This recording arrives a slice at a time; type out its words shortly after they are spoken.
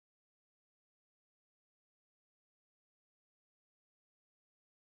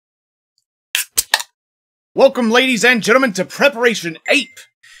Welcome, ladies and gentlemen, to Preparation Ape,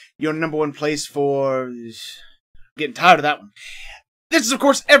 your number one place for... getting tired of that one. This is, of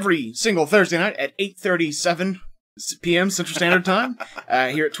course, every single Thursday night at 8:37 p.m. Central Standard Time,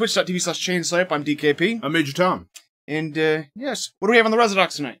 here at twitch.tv/ChainSlape. I'm DKP. I'm Major Tom. And, yes, what do we have on the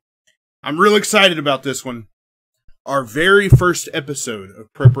Resodox tonight? I'm real excited about this one. Our very first episode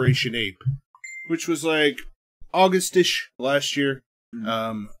of Preparation Ape, which was like August-ish last year,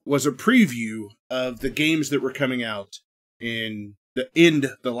 was a preview of the games that were coming out in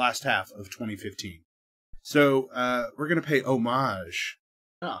the last half of 2015. So, we're going to pay homage.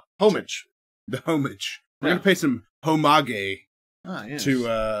 Homage. The homage. We're going to pay some homage Yes.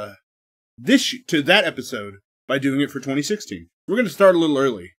 to that episode by doing it for 2016. We're going to start a little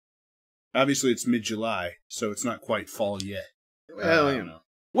early. Obviously, it's mid-July, so it's not quite fall yet. Well, you know.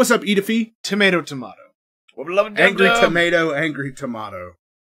 What's up, Edify? Tomato. What beloved Angry dub-dub. tomato, angry tomato.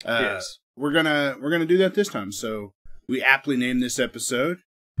 Yes. We're gonna do that this time. So we aptly named this episode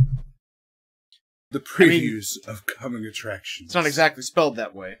 "The Previews of Coming Attractions." It's not exactly spelled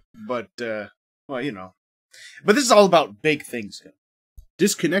that way, but, well, you know. But this is all about big things.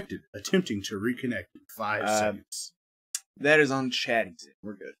 Disconnected, attempting to reconnect in 5 seconds. That is on Chatty's.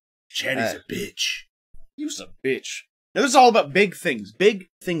 We're good. Chatty's a bitch. You's a bitch. Now, this is all about big things. Big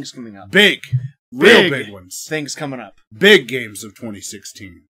things coming up. Real big ones. Things coming up. Big games of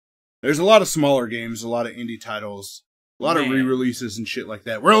 2016. There's a lot of smaller games, a lot of indie titles, a lot of re-releases and shit like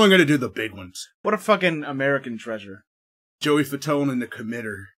that. We're only going to do the big ones. What a fucking American treasure. Joey Fatone and the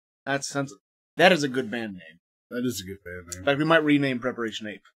Committer. That is a good band name. That is a good band name. In fact, we might rename Preparation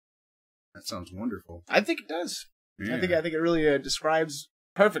Ape. That sounds wonderful. I think it does. Yeah. I think it really describes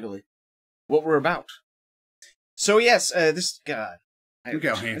perfectly what we're about. So yes, God. Look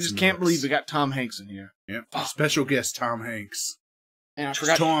how handsome I just he can't looks. believe we got Tom Hanks in here. Yep. Special guest Tom Hanks. And I Just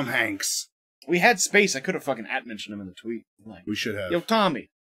forgot Tom Hanks. we had space. I could have fucking mentioned him in the tweet. Like, We should have. yo,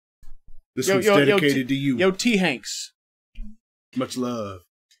 Tommy. This one's dedicated to you. Yo, T. Hanks. Much love.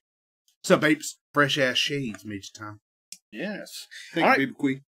 What's up, apes? Fresh ass shades, Major Tom. Yes. Thank All you, right. baby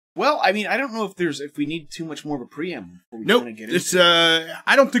queen. Well, I mean, I don't know if we need too much more of a preamble before we Nope. kind of get It's into it.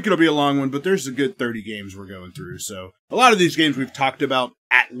 I don't think it'll be a long one, but there's a good 30 games we're going through. So a lot of these games we've talked about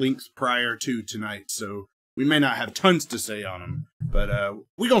at length prior to tonight, so we may not have tons to say on them, but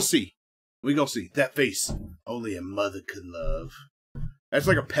we gonna see. We gonna see. That face, only a mother could love. That's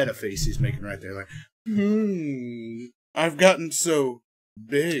like a peta face he's making right there, like, I've gotten so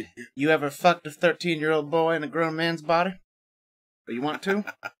big. You ever fucked a 13-year-old boy in a grown man's body? But you want to?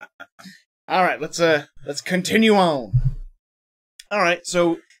 All right, let's continue on. All right,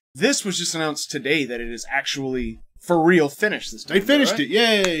 so this was just announced today that it is actually for real finished this time. They finished right?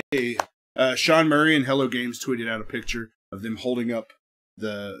 it, yay! Sean Murray and Hello Games tweeted out a picture of them holding up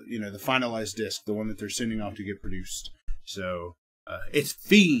the finalized disc, the one that they're sending off to get produced. So it's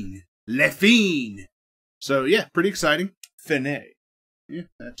Fiend, Le Fiend. So yeah, pretty exciting. Finet. Yeah,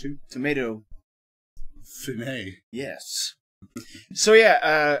 that too. Tomato. Finet. Yes. So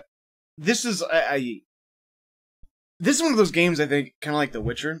yeah, this is this is one of those games I think kind of like The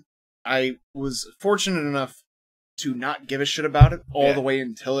Witcher. I was fortunate enough to not give a shit about it all the way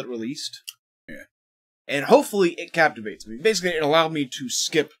until it released. Yeah. And hopefully it captivates me. Basically, it allowed me to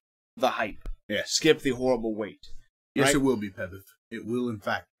skip the hype. Yeah. Skip the horrible wait. Yes, right? it will be, Peviv. It will, in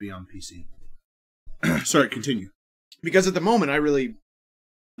fact, be on PC. Sorry, continue. Because at the moment, I really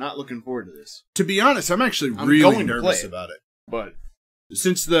not looking forward to this. To be honest, I'm actually I'm really going to nervous play it. about it. But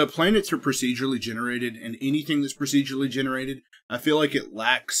Since the planets are procedurally generated, and anything that's procedurally generated, I feel like it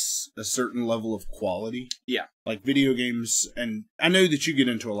lacks a certain level of quality. Yeah. Like video games, and I know that you get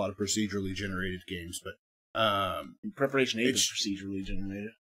into a lot of procedurally generated games, but Preparation Ape is procedurally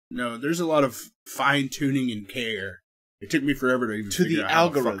generated. no, there's a lot of fine-tuning and care. It took me forever to even To figure the out how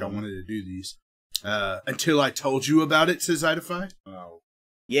the fuck I algorithm. wanted to do these. Until I told you about it, says Idify. Oh.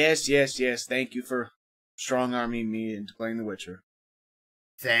 Yes. Thank you for strong-arming me into playing The Witcher.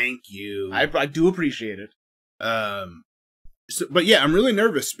 Thank you. I do appreciate it. But yeah, I'm really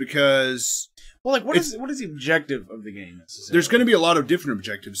nervous because Well, like, what is the objective of the game necessarily? there's going to be a lot of different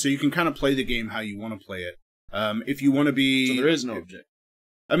objectives, so you can kind of play the game how you want to play it. If you want to be... So there is no objective.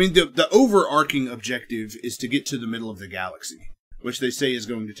 I mean, the overarching objective is to get to the middle of the galaxy, which they say is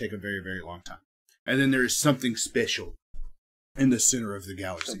going to take a very, very long time. And then there is something special in the center of the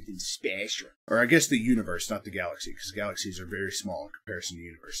galaxy. Something special. Or I guess the universe, not the galaxy, because galaxies are very small in comparison to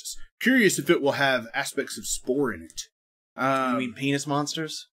universes. Curious if it will have aspects of Spore in it. You mean penis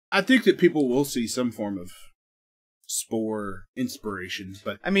monsters? I think that people will see some form of Spore inspiration,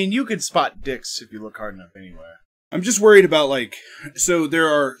 but I mean, you could spot dicks if you look hard enough anywhere. I'm just worried about, like, so there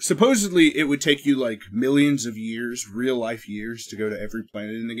are, supposedly it would take you, like, millions of years, real life years, to go to every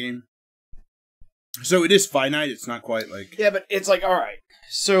planet in the game. So it is finite, it's not quite like... Yeah, but it's like, alright,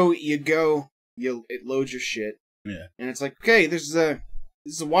 so you go, it loads your shit, Yeah. and it's like, okay, this is a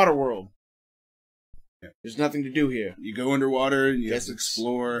water world. Yeah. There's nothing to do here. You go underwater, and you have to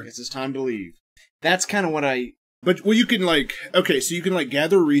explore. I guess it's time to leave. That's kind of what I... But, well, you can, like, okay, so you can, like,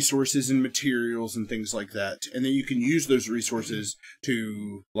 gather resources and materials and things like that, and then you can use those resources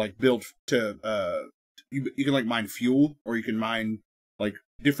to, like, build, you can, like, mine fuel, or you can mine, like,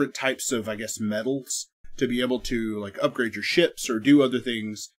 different types of, I guess, metals to be able to, like, upgrade your ships or do other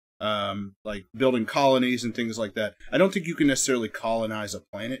things, like building colonies and things like that. I don't think you can necessarily colonize a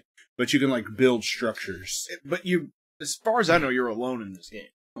planet, but you can, like, build structures. But as far as I know, you're alone in this game.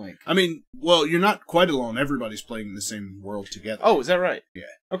 Like, I mean, well, you're not quite alone. Everybody's playing in the same world together. Oh, is that right? Yeah.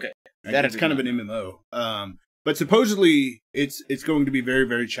 Okay. It's kind of an MMO. But supposedly it's going to be very,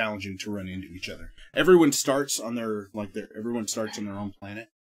 very challenging to run into each other. Everyone starts on their own planet.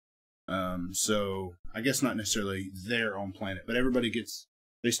 So I guess not necessarily their own planet, but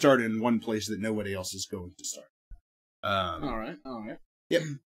they start in one place that nobody else is going to start. All right. Yep.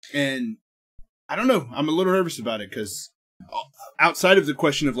 And I don't know. I'm a little nervous about it because outside of the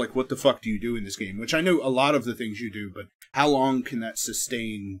question of, like, what the fuck do you do in this game, which I know a lot of the things you do, but how long can that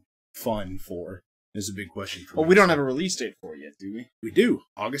sustain fun for is a big question for me. Well, we don't have a release date for it yet, do we? We do.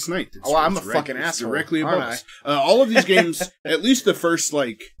 August 9th. I'm a fucking asshole. Directly above us. All of these games, at least the first,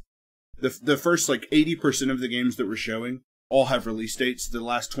 like, the first, like, 80% of the games that we're showing all have release dates. The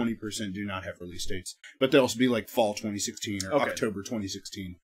last 20% do not have release dates. But they'll also be, like, fall 2016 or October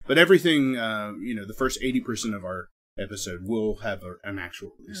 2016. But everything, the first 80% of our episode will have an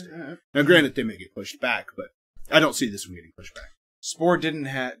actual release date. Now, granted, they may get pushed back, but I don't see this one getting pushed back. Spore didn't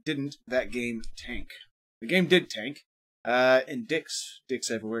that game tank. The game did tank. And dicks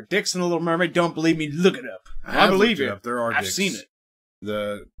everywhere. Dicks in The Little Mermaid. Don't believe me? Look it up. I believe you. There are I've dicks. seen it.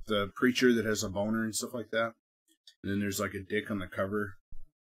 The preacher that has a boner and stuff like that. And then there's, like, a dick on the cover.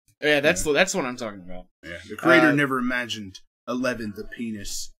 Yeah, that's what I'm talking about. Yeah, the creator never imagined 11 the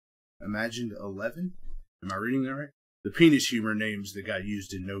penis. Imagined 11? Am I reading that right? The penis humor names that got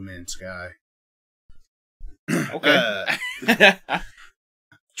used in No Man's Sky. Okay.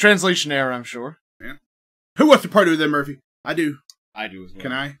 Translation error, I'm sure. Yeah. Who wants to party with them, Murphy? I do. I do as well.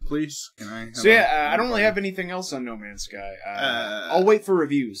 Can I, please? Can I? So yeah, I don't really have anything else on No Man's Sky. I'll wait for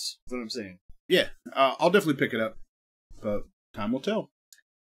reviews. That's what I'm saying. Yeah, I'll definitely pick it up, but time will tell.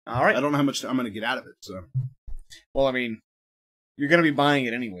 All right. I don't know how much I'm going to get out of it, so. Well, I mean, you're going to be buying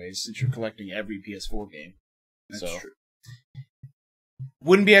it anyways, since you're collecting every PS4 game. That's true.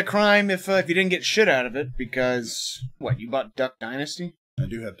 Wouldn't be a crime if you didn't get shit out of it, because, what, you bought Duck Dynasty? I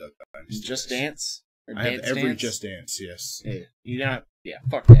do have Duck Dynasty. Just Dance? Or I Dance have every Dance? Just Dance, yes. Yeah,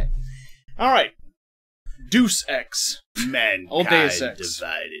 fuck that. Alright. Deus Ex. Mankind Old Deus Ex.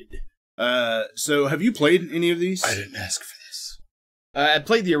 Divided. So have you played any of these? I didn't ask for this. I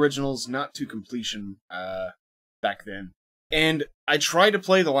played the originals, not to completion, back then. And I tried to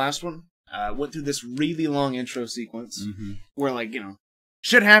play the last one. Went through this really long intro sequence where, like,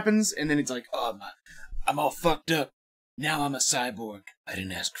 shit happens, and then it's like, oh, I'm all fucked up. Now I'm a cyborg. I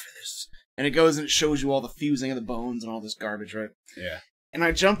didn't ask for this. And it goes and it shows you all the fusing of the bones and all this garbage, right? Yeah. And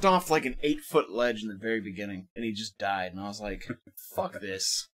I jumped off like an 8-foot ledge in the very beginning, and he just died. And I was like, fuck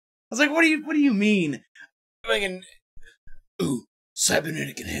this. I was like, what do you mean? Ooh,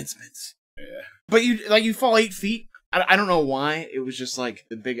 cybernetic enhancements. Yeah. But you fall 8 feet. I don't know why. It was just like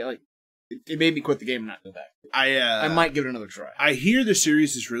the big, like, it made me quit the game and not go back. I might give it another try. I hear the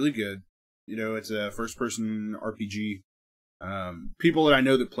series is really good. It's a first-person RPG. People that I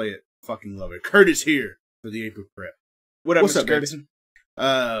know that play it fucking love it. Kurt is here for the Ape of Prep. What's up, Kurt?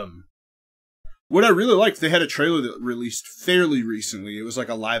 What I really liked, they had a trailer that released fairly recently. It was like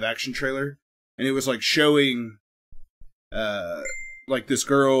a live-action trailer, and it was like showing, like this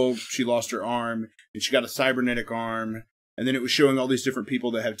girl, she lost her arm, and she got a cybernetic arm, and then it was showing all these different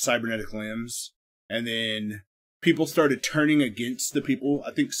people that had cybernetic limbs, and then people started turning against the people.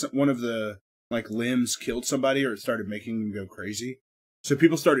 I think one of the like limbs killed somebody, or it started making them go crazy. So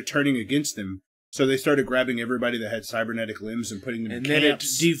people started turning against them. So they started grabbing everybody that had cybernetic limbs and putting them in camps. And then it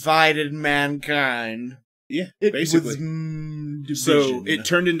divided mankind. Yeah, basically. So it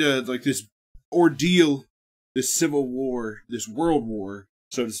turned into like this ordeal, this civil war, this world war,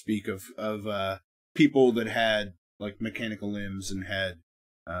 so to speak, of people that had like mechanical limbs and had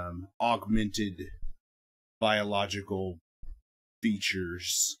augmented biological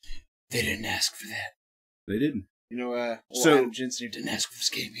features. They didn't ask for that. They didn't. So Adam Jensen didn't ask for this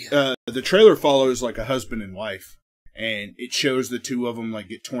game either. The trailer follows like a husband and wife and it shows the two of them like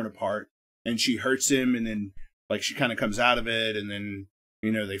get torn apart, and she hurts him, and then like she kind of comes out of it, and then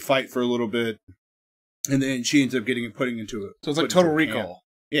they fight for a little bit, and then she ends up putting into it. So it's like Total Recall.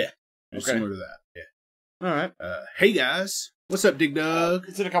 Yeah, it's Okay. similar to that. Yeah. All right. Hey guys, what's up, Dig Dug?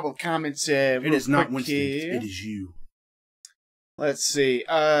 Let's hit a couple of comments. It is not Winston. Here. It is you. Let's see.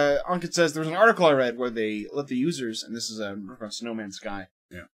 Ankit says there was an article I read where they let the users, and this is a reference to No Man's Sky,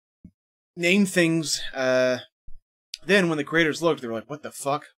 name things. Then when the creators looked, they were like, "What the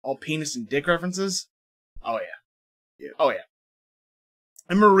fuck? All penis and dick references?" Oh yeah. Oh yeah.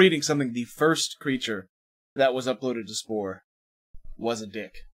 I remember reading something. The first creature that was uploaded to Spore was a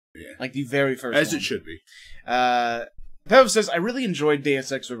dick. Yeah. Like the very first As one. it should be. Pev says, I really enjoyed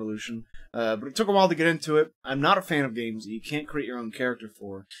Deus Ex Revolution, but it took a while to get into it. I'm not a fan of games that you can't create your own character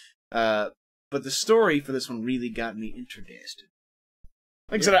for. But the story for this one really got me interested.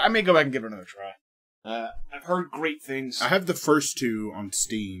 Like I said, I may go back and give it another try. I've heard great things. I have the first two on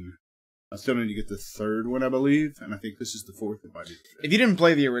Steam. I still need to get the third one, I believe, and I think this is the fourth. If you didn't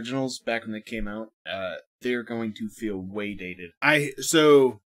play the originals back when they came out, they're going to feel way dated. I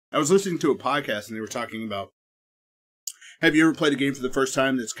was listening to a podcast, and they were talking about, have you ever played a game for the first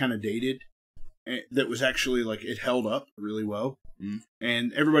time that's kind of dated? That was actually, like, it held up really well. Mm.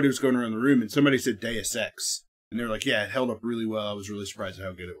 And everybody was going around the room, and somebody said Deus Ex. And they were like, yeah, it held up really well. I was really surprised at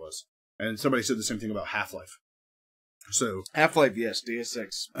how good it was. And somebody said the same thing about Half-Life. So Half-Life, yes. Deus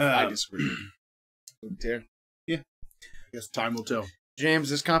Ex, I disagree. Yeah. I guess time will tell. James,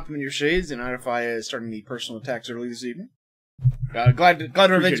 this compliment your shades, and Identify is starting the personal attacks early this evening. Glad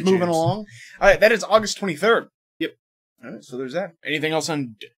everything's moving along. All right, that is August 23rd. Yep. All right, so there's that. Anything else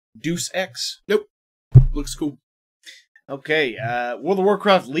on Deus Ex? Nope. Looks cool. Okay, World of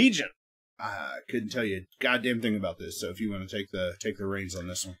Warcraft Legion. I couldn't tell you a goddamn thing about this, so if you want to take the reins on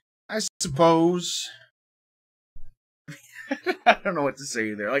this one. I suppose. I don't know what to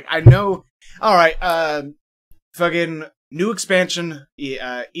say there. Like, I know. All right, fucking new expansion,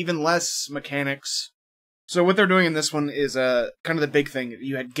 even less mechanics. So what they're doing in this one is kind of the big thing.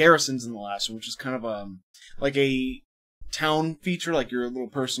 You had garrisons in the last one, which is kind of like a town feature, like your little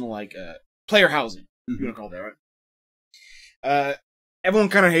personal like player housing. You want to call that, right? Everyone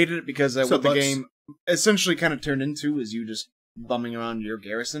kind of hated it because what the game essentially kind of turned into is you just bumming around your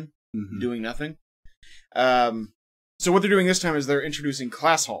garrison, doing nothing. So what they're doing this time is they're introducing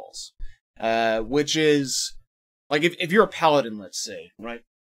class halls, which is like if you're a paladin, let's say, right?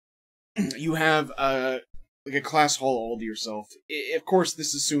 You have like a class hall all to yourself. Of course,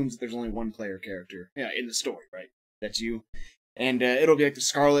 this assumes that there's only one player character, in the story, right? That's you. And it'll be like the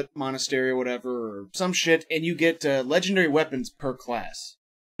Scarlet Monastery or whatever, or some shit, and you get legendary weapons per class.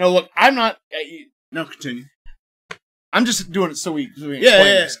 No, look, I'm not... No, continue. I'm just doing it so we explain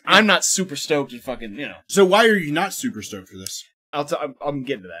this. I'm not super stoked and fucking, So why are you not super stoked for this? I'm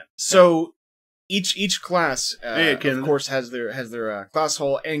getting to that. So each class, of course, has their class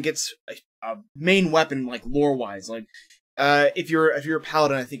hall and gets a main weapon, like lore-wise. Like, if you're a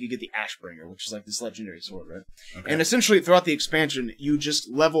paladin, I think you get the Ashbringer, which is like this legendary sword, right? Okay. And essentially, throughout the expansion, you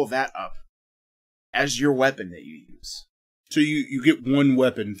just level that up as your weapon that you use. So you get one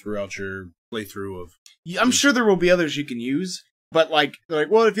weapon throughout your playthrough of... I'm sure there will be others you can use, but like, they're like,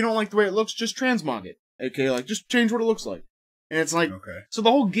 well, if you don't like the way it looks, just transmog it. Okay, like, just change what it looks like. And it's like, so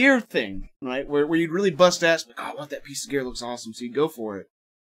the whole gear thing, right, where you'd really bust ass, like, oh, I want that piece of gear, looks awesome, so you go for it.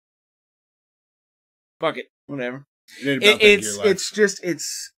 Fuck it, whatever.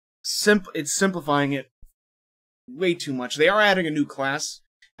 It's simplifying it way too much. They are adding a new class,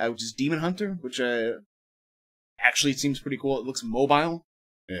 which is Demon Hunter, which actually seems pretty cool. It looks mobile.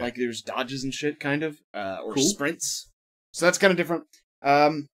 Yeah. Like there's dodges and shit, kind of, or sprints. So that's kind of different.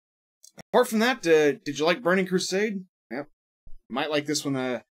 Apart from that, did you like Burning Crusade? Yep. Might like this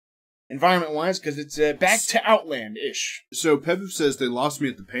one, environment-wise, because it's back to Outland-ish. So Pepev says they lost me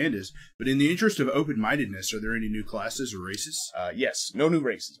at the pandas, but in the interest of open-mindedness, are there any new classes or races? Yes, no new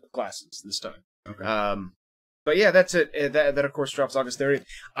races, but classes this time. Okay. But yeah, that's it. That of course drops August 30th.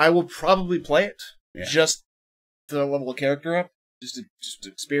 I will probably play it just to level the character up. Just to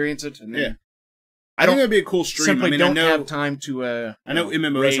experience it, and then I think that'd be a cool stream. Simply don't have time to. I know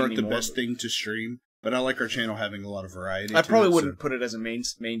MMOs aren't the best thing to stream, but I like our channel having a lot of variety. I probably wouldn't put it as a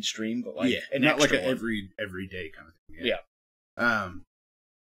mainstream, but like not like an everyday kind of thing. Yeah.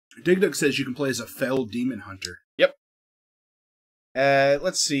 Dig Dug says you can play as a fell demon hunter. Yep.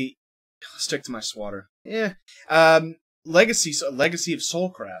 Let's see. Let's stick to my swatter. Yeah. Legacy of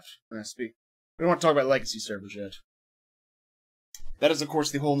Soulcraft. When I speak, we don't want to talk about legacy servers yet. That is, of course,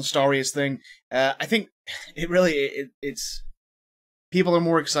 the whole Nestarius thing. I think it's people are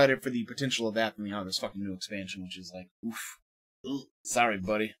more excited for the potential of that than they are this fucking new expansion, which is like, oof. Sorry,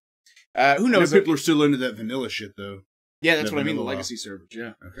 buddy. Who knows? People are still into that vanilla shit, though. Yeah, that's The what I mean, the vanilla legacy servers,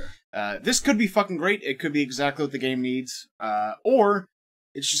 yeah. Okay. This could be fucking great. It could be exactly what the game needs. Or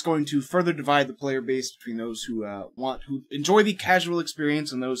it's just going to further divide the player base between those who who enjoy the casual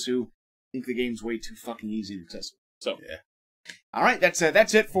experience and those who think the game's way too fucking easy and accessible. So, yeah. All right, that's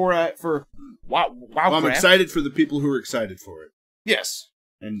it for Wow. Well, I'm excited for the people who are excited for it. Yes.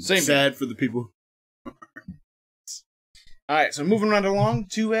 And Same sad for the people. All right, so moving right along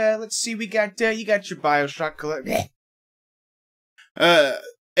to let's see, you got your BioShock collection.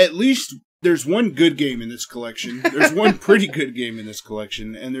 At least there's one good game in this collection. There's one pretty good game in this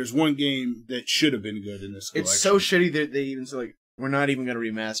collection, and there's one game that should have been good in this collection. It's so shitty that they even say, like, we're not even going to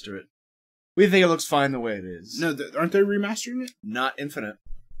remaster it. We think it looks fine the way it is. No, aren't they remastering it? Not Infinite.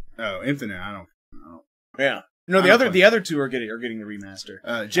 Oh, Infinite. I don't. Yeah. No, the other two are getting the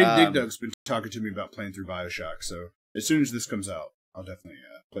remaster. Jake Digdug's been talking to me about playing through BioShock, so as soon as this comes out, I'll definitely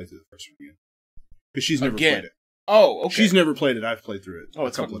play through the first one again. Because she's never played it. Oh, okay. She's never played it. I've played through it. Oh,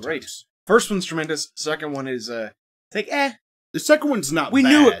 it's fucking great. First one's tremendous. Second one is The second one's not we bad.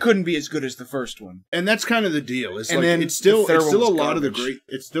 knew it couldn't be as good as the first one. And that's kind of the deal. It's and like then it's still a lot garbage. of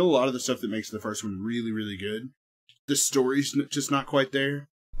it's still a lot of the stuff that makes the first one really, really good. The story's just not quite there.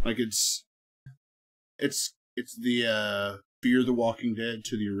 Like it's the Fear the Walking Dead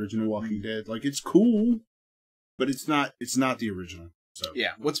to the original Walking Dead. Like it's cool, but it's not the original. So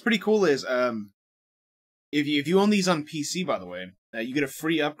yeah, what's pretty cool is if you own these on PC, by the way, you get a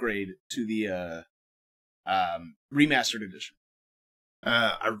free upgrade to the remastered edition.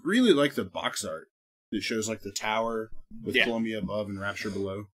 I really like the box art. It shows like the tower with Columbia above and Rapture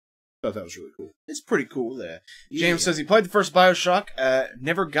below. Thought that was really cool. It's pretty cool there. James says he played the first BioShock,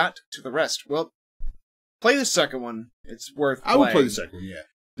 never got to the rest. Well, play the second one. It's worth playing. I would play the second one, yeah.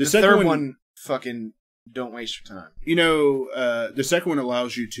 The third one, fucking don't waste your time. You know, the second one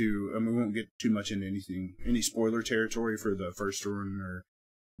allows you to, we won't get too much into any spoiler territory for the first one or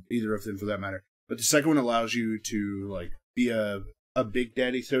either of them for that matter. But the second one allows you to, like, be a big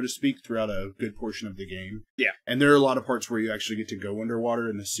daddy, so to speak, throughout a good portion of the game. Yeah. And there are a lot of parts where you actually get to go underwater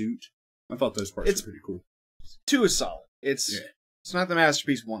in a suit. I thought those parts were pretty cool. 2 is solid. It's not the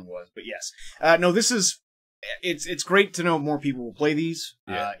masterpiece 1 was, but yes. No, this is... It's great to know more people will play these.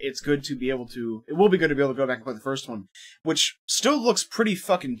 Yeah. It's good to be able to... It will be good to be able to go back and play the first one, which still looks pretty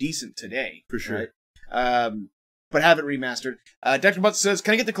fucking decent today. For sure. Right? But have it remastered. Dr. Butts says,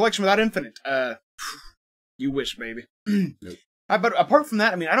 can I get the collection without Infinite? You wish, baby. Nope. But apart from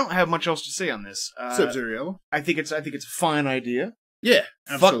that, I mean, I don't have much else to say on this. Sub-Zero Yellow. I think it's a fine idea. Yeah,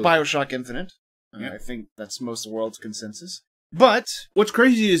 absolutely. Fuck BioShock Infinite. Yeah. I think that's most of the world's consensus. But what's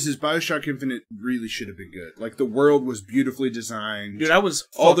crazy is BioShock Infinite really should have been good. Like the world was beautifully designed. Dude, I was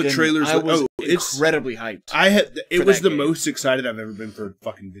all the trailers. I was incredibly hyped. It was the most excited I've ever been for a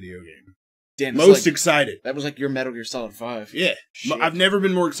fucking video game. Damn, most excited. That was like your Metal Gear Solid 5. Yeah, Shit. I've never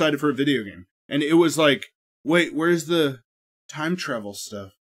been more excited for a video game. And it was like, wait, where's the time travel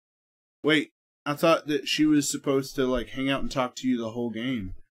stuff? Wait, I thought that she was supposed to like hang out and talk to you the whole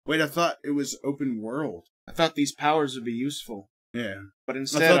game. Wait, I thought it was open world. I thought these powers would be useful. Yeah. But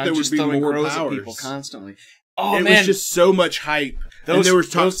instead, I'm just throwing crows at people constantly. Oh, man. It was just so much hype. Those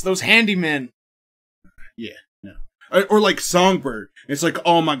handymen. Yeah, no. Or like Songbird. It's like,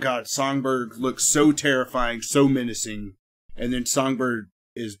 oh my god, Songbird looks so terrifying, so menacing. And then Songbird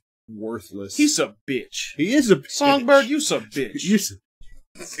is worthless. He's a bitch. He is a bitch. Songbird, you a bitch.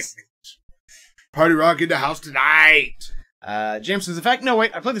 Party rock in the house tonight. James says, in fact, no,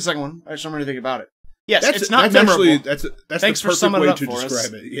 wait, I played the second one. I just don't really think about it. Yes, it's not memorable. That's Thanks the for summing way it up to for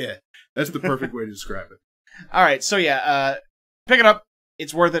describe us. it. Yeah, that's the perfect way to describe it. All right, so yeah, pick it up.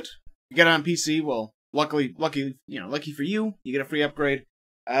 It's worth it. You get it on PC. Well, lucky for you, you get a free upgrade.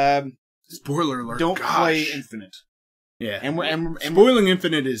 Spoiler alert! Don't play Infinite. Yeah, and spoiling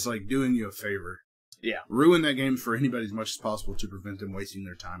Infinite is like doing you a favor. Yeah, ruin that game for anybody as much as possible to prevent them wasting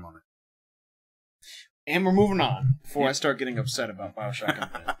their time on it. And we're moving on before I start getting upset about BioShock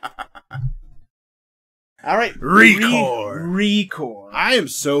Infinite. All right, Recore. I am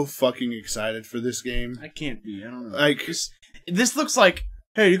so fucking excited for this game. I can't be. I don't know. Like this looks like,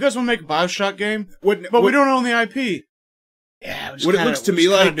 hey, you guys want to make a BioShock game? But we don't own the IP. Yeah, what it looks to me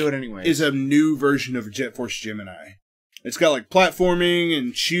like do it anyway. Is a new version of Jet Force Gemini. It's got like platforming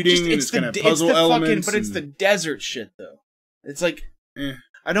and shooting, and it's gonna have puzzle elements. But it's the desert shit though. It's like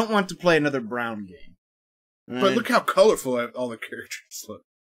I don't want to play another Brown game. Right? But look how colorful all the characters look.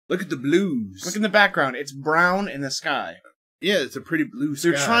 Look at the blues. Look in the background. It's brown in the sky. Yeah, it's a pretty blue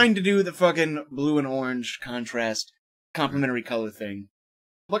sky. They're trying to do the fucking blue and orange contrast. complementary color thing.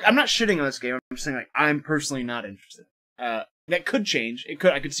 Look, I'm not shitting on this game. I'm just saying, like, I'm personally not interested. That could change.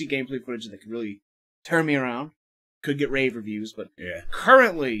 I could see gameplay footage that could really turn me around. Could get rave reviews, but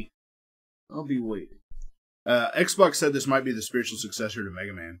currently, I'll be waiting. Xbox said this might be the spiritual successor to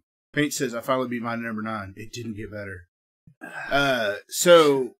Mega Man. Paint says, I finally beat mine number 9. It didn't get better.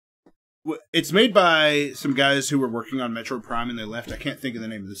 So, it's made by some guys who were working on Metroid Prime and they left. I can't think of the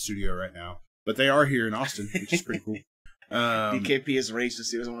name of the studio right now. But they are here in Austin, which is pretty cool. DKP is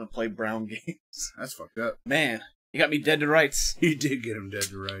racist. He doesn't want to play brown games. That's fucked up. Man, you got me dead to rights. You did get him dead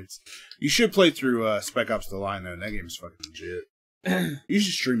to rights. You should play through Spec Ops The Line, though. That game is fucking legit. You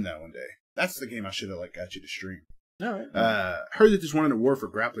should stream that one day. That's the game I should have got you to stream. All right. Heard that there's one in a war for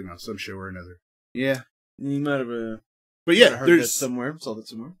grappling on some show or another. Yeah. You might have... But yeah, heard that somewhere. Saw that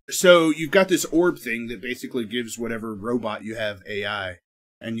somewhere. So you've got this orb thing that basically gives whatever robot you have AI.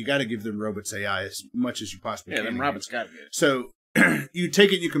 And you got to give them robots AI as much as you possibly can. Yeah, them robots got to get it. So you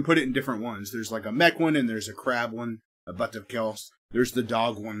take it and you can put it in different ones. There's like a mech one, and there's a crab one, a Butterkels. There's the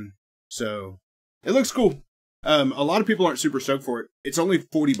dog one. So it looks cool. A lot of people aren't super stoked for it. It's only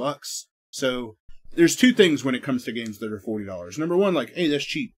 $40. So there's two things when it comes to games that are $40. Number one, like, hey, that's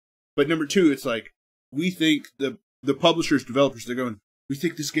cheap. But number two, it's like, we think the publishers, developers, they're going, we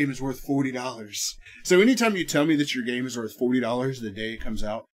think this game is worth $40. So anytime you tell me that your game is worth $40 the day it comes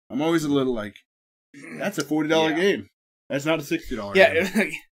out, I'm always a little like, that's a $40 game. That's not a $60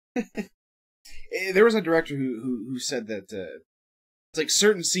 game. There was a director who said that it's like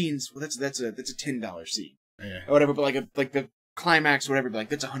certain scenes. Well, that's a $10 scene, or whatever. But like the climax, or whatever. But like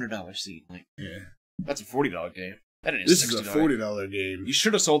that's a $100 scene. Like, that's a $40 game. That is this is a $40 game. You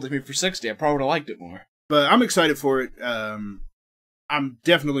should have sold it to me for $60. I probably would have liked it more. But I'm excited for it. I'm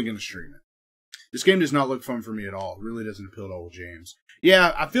definitely going to stream it. This game does not look fun for me at all. It really doesn't appeal to old James.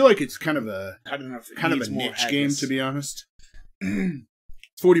 Yeah, I feel like it's kind of a niche game, to be honest. It's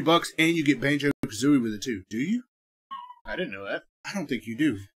 $40, and you get Banjo-Kazooie with it too. Do you? I didn't know that. I don't think you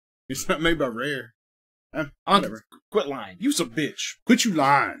do. It's not made by Rare. Quit lying. You a bitch. Quit you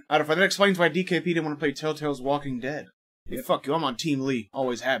lying. That explains why DKP didn't want to play Telltale's Walking Dead. Yep. Fuck you. I'm on Team Lee.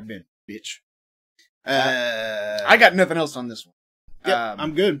 Always have been, bitch. I got nothing else on this one. Yeah,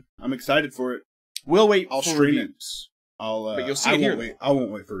 I'm good. I'm excited for it. We'll wait for stream reviews. But you'll see it here. I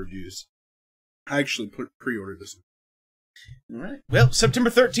won't wait for reviews. I actually pre-ordered this one. All right. Well, September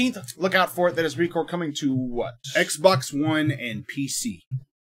 13th. Look out for it. That is Record coming to what? Xbox One and PC.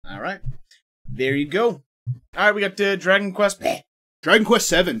 All right. There you go. All right, we got Dragon Quest. Dragon Quest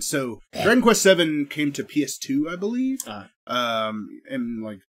 7. So, Dragon Quest 7 came to PS2, I believe. In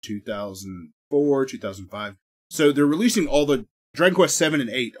like 2004, 2005. So, they're releasing all the Dragon Quest 7 and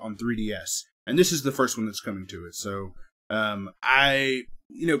 8 on 3DS. And this is the first one that's coming to it. So, I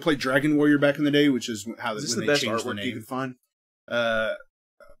played Dragon Warrior back in the day, which is how is this when the they best changed the artwork name. you can find?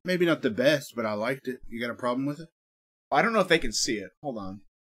 Maybe not the best, but I liked it. You got a problem with it? I don't know if they can see it. Hold on.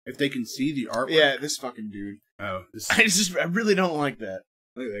 If they can see the artwork? Yeah, this fucking dude. Oh, I really don't like that.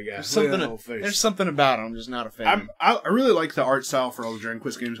 Look at that guy. There's something about him I'm just not a fan. I really like the art style for all the Dragon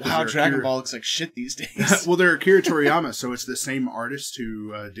Quest games. Wow, Dragon Ball looks like shit these days. Well, they're Akira Toriyama, so it's the same artist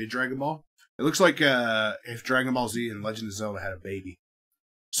who did Dragon Ball. It looks like if Dragon Ball Z and Legend of Zelda had a baby.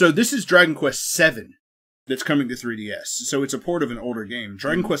 So this is Dragon Quest 7 that's coming to 3DS. So it's a port of an older game.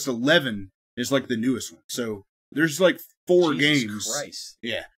 Dragon Quest 11 is like the newest one. So there's like 4 Jesus games. Christ.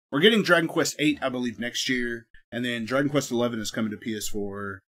 Yeah. We're getting Dragon Quest 8, I believe, next year. And then Dragon Quest 11 is coming to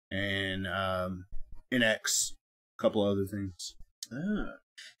PS4 and NX. A couple other things.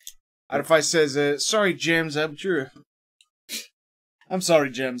 Adify says, sorry, Jamza, but I'm sorry,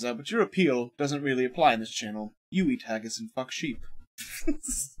 Jamza, but your appeal doesn't really apply in this channel. You eat haggis and fuck sheep.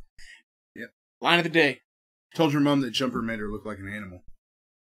 Yep. Line of the day. Told your mom that Jumper made her look like an animal.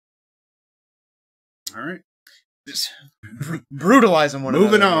 All right. Just brutalizing one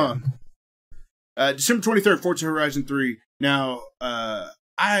Moving another. on. December 23rd, Forza Horizon 3. Now,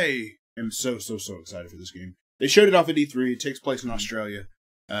 I am so excited for this game. They showed it off at E3. It takes place in Australia.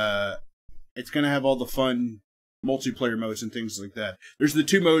 It's going to have all the fun multiplayer modes and things like that. There's the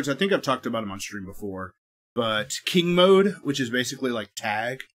 2 modes. I think I've talked about them on stream before. But King mode, which is basically like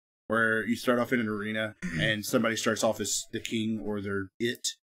tag, where you start off in an arena and somebody starts off as the king or they're it.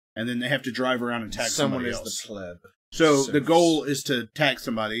 And then they have to drive around and tag somebody else. Someone is the pleb. So the goal is to tag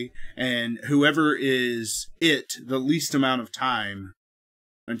somebody, and whoever is it the least amount of time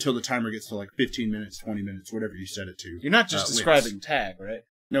until the timer gets to like 15 minutes, 20 minutes, whatever you set it to. You're not just describing tag, right?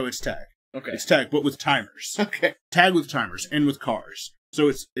 No, it's tag. Okay. It's tag, but with timers. Okay. Tag with timers and with cars. So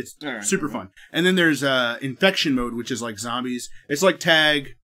it's right, super fun. And then there's infection mode, which is like zombies. It's like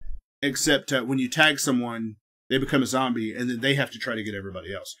tag, except when you tag someone, they become a zombie, and then they have to try to get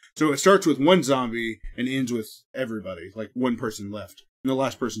everybody else. So it starts with one zombie and ends with everybody, like one person left, and the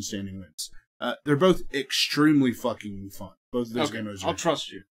last person standing wins. They're both extremely fucking fun. Both of those game modes. I'll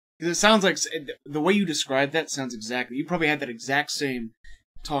trust you. Because it sounds like the way you described that sounds exactly. You probably had that exact same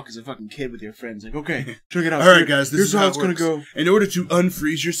talk as a fucking kid with your friends. Like, okay, check it out. All right, guys, this is how it's gonna go. In order to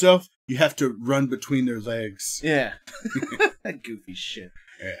unfreeze yourself, you have to run between their legs. Yeah, that goofy shit.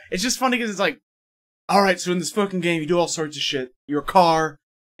 Yeah. It's just funny because it's like, all right, so in this fucking game, you do all sorts of shit. You're a car,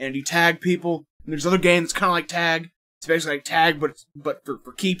 and you tag people. And there's other games kind of like tag. It's basically like tag, but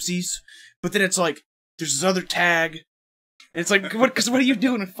for keepsies. But then it's like there's this other tag. And it's like, what are you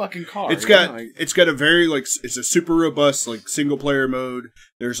doing in a fucking car? It's got a very, like, it's a super robust, like, single-player mode.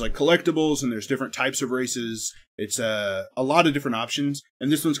 There's, like, collectibles, and there's different types of races. It's a lot of different options.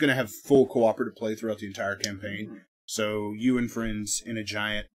 And this one's going to have full cooperative play throughout the entire campaign. So, you and friends in a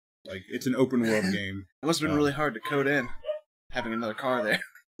giant, like, it's an open-world game. It must have been really hard to code in, having another car there.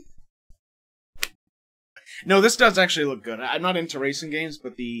 No, this does actually look good. I'm not into racing games,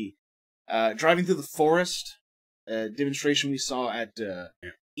 but the driving through the forest... demonstration we saw at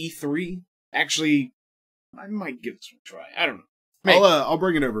E3. Actually, I might give this one a try. I don't know. Maybe. I'll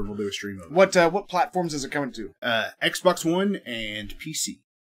bring it over and we'll do a stream of it. What platforms is it coming to? Xbox One and PC.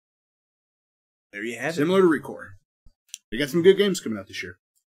 There you have it. Similar to Recore. They got some good games coming out this year.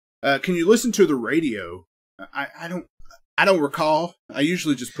 Can you listen to the radio? I don't recall. I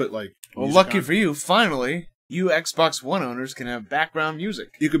usually just put like. Well, lucky for you, finally. You Xbox One owners can have background music.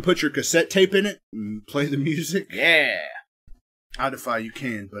 You can put your cassette tape in it and play the music. Yeah. I defy you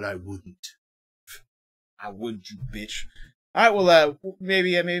can, but I wouldn't. I would, you bitch. Alright, well,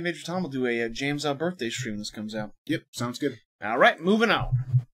 maybe Major Tom will do a James birthday stream when this comes out. Yep, sounds good. Alright, moving on.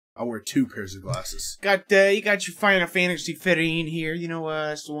 I'll wear 2 pairs of glasses. You got your Final Fantasy figurine here, you know,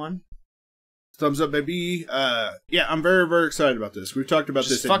 that's the one. Thumbs up, baby. Yeah, I'm very, very excited about this. We've talked about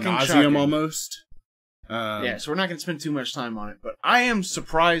this ad nauseum almost. Yeah, so we're not going to spend too much time on it, but I am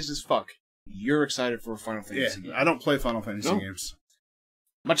surprised as fuck you're excited for a Final Fantasy game. I don't play Final Fantasy games.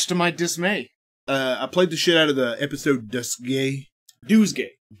 Much to my dismay. I played the shit out of the episode Dusgay. Doosgay.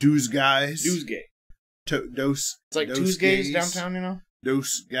 Doos Guys. Doosgay. It's like Tuesdays downtown, you know?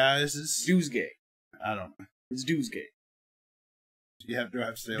 Dos Guys. Doosgay. I don't know. It's Doosgay. Do I have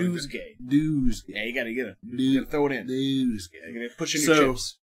to say Doosgay. Doosgay. Yeah, you gotta get it. You gotta throw it in. Doosgay. You're gonna push in your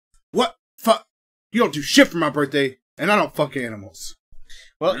chips. What? Fuck. You don't do shit for my birthday, and I don't fuck animals.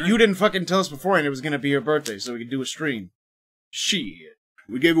 Well, you didn't fucking tell us beforehand it was gonna be your birthday, so we could do a stream. Shit.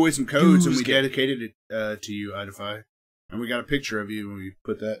 We gave away some codes, and we dedicated it to you, Idify. And we got a picture of you, and we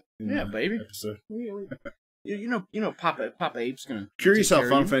put that in the episode. You know, Papa Ape's gonna... Curious how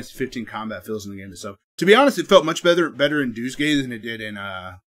Final Fantasy 15 combat feels in the game itself. To be honest, it felt much better in Doosgay than it did in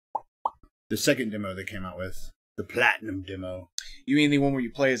the second demo they came out with. The Platinum demo. You mean the one where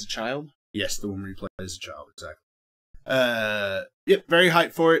you play as a child? Yes, the one where you play as a child, exactly. Yep, very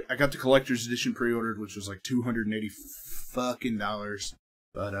hyped for it. I got the collector's edition pre-ordered, which was like $280 fucking dollars.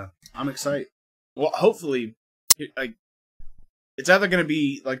 But I'm excited. Well, hopefully, it's either gonna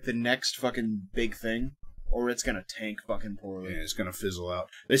be like the next fucking big thing, or it's gonna tank fucking poorly. Yeah, it's gonna fizzle out.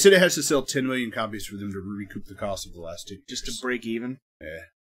 They said it has to sell 10 million copies for them to recoup the cost of the last 2 years. Just to break even. Yeah.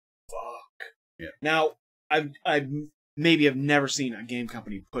 Fuck. Yeah. Now, I've maybe have never seen a game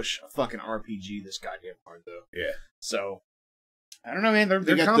company push a fucking RPG this goddamn hard, though. Yeah. So, I don't know, man. They're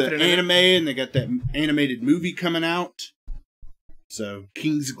got confident the anime, and they got that animated movie coming out. So,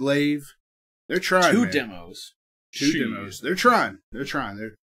 King's Glaive. They're trying, 2 man. demos. 2 demos. They're trying.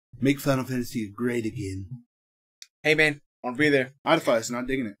 They're make Final Fantasy great again. Hey, man. I want to be there. Idify's not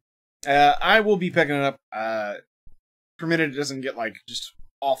digging it. I will be picking it up. Permitted it doesn't get, like, just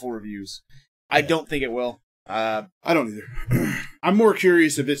awful reviews. I don't think it will. I don't either. I'm more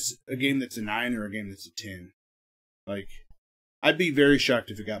curious if it's a game that's a 9 or a game that's a 10. Like, I'd be very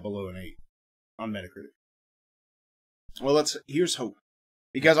shocked if it got below an 8 on Metacritic. Well, here's hope.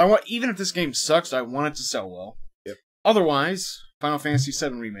 Because even if this game sucks, I want it to sell well. Yep. Otherwise, Final Fantasy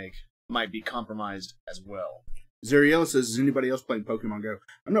VII Remake might be compromised as well. Zariella says, is anybody else playing Pokemon Go?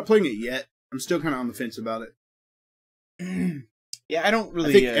 I'm not playing it yet. I'm still kind of on the fence about it. Yeah, I don't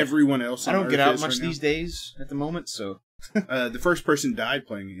really... I think everyone else I don't get out much these days at the moment, so... the first person died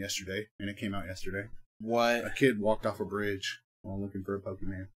playing it yesterday, and it came out yesterday. What? A kid walked off a bridge while looking for a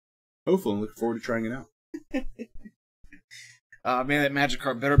Pokemon. Hopefully, I'm looking forward to trying it out. Man, that Magic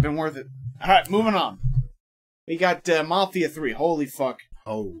card better have been worth it. Alright, moving on. We got Mafia 3. Holy fuck.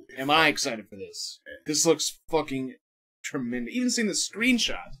 Am I excited for this. This looks fucking tremendous. Even seeing the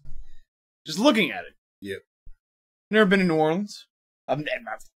screenshot. Just looking at it. Yep. Never been to New Orleans. I'm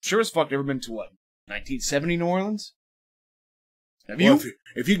sure as fuck never been to what? 1970 New Orleans? Have Well, you?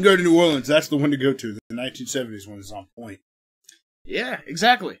 if you can go to New Orleans, that's the one to go to. The 1970s one is on point. Yeah,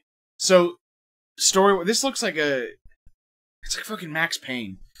 exactly. So, this looks like it's like fucking Max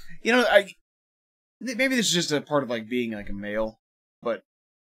Payne. You know, maybe this is just a part of like being like a male, but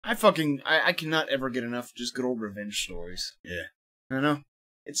I cannot ever get enough of just good old revenge stories. Yeah. I know.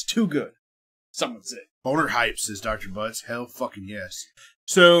 It's too good. Someone said. Boner hype, says Dr. Butts. Hell fucking yes.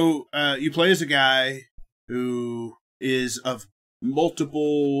 So, you play as a guy who is of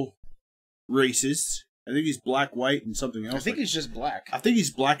multiple races. I think he's black, white, and something else. I think he's just black. I think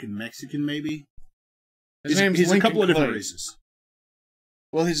he's black and Mexican, maybe. His name's he's a Lincoln couple of different Clay. races.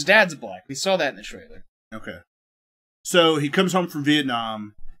 Well, his dad's black. We saw that in the trailer. Okay. So, he comes home from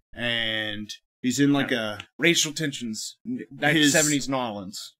Vietnam, and he's in like racial tensions. 1970s New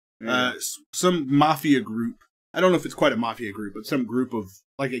Orleans. Some mafia group. I don't know if it's quite a mafia group, but some group of,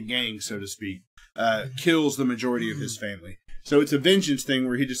 like a gang, so to speak, kills the majority of his family. So it's a vengeance thing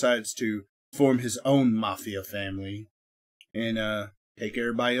where he decides to form his own mafia family and take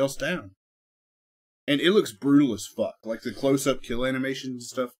everybody else down. And it looks brutal as fuck. Like the close-up kill animations and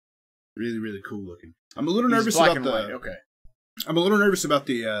stuff. Really, really cool looking. I'm a little nervous about I'm a little nervous about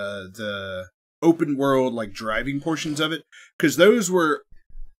the open world, like, driving portions of it. Because those were...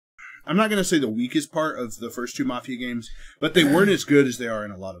 I'm not going to say the weakest part of the first two Mafia games, but they weren't as good as they are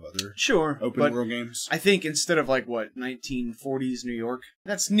in a lot of other open world games. I think instead of, like, 1940s New York,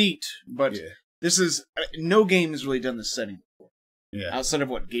 that's neat, but this is... No game has really done this setting before. Yeah. Outside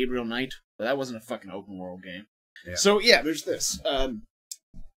of, Gabriel Knight? But that wasn't a fucking open world game. Yeah. So, yeah, there's this.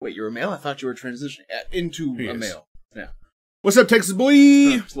 Wait, you're a male? I thought you were transitioning into a male. Yeah. What's up, Texas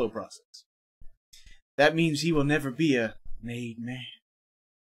boy? Slow process. That means he will never be a made man.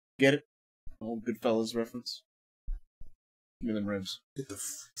 Get it? Old Goodfellas reference. Give me them ribs.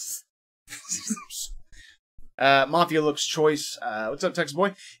 Mafia looks choice. What's up, Texas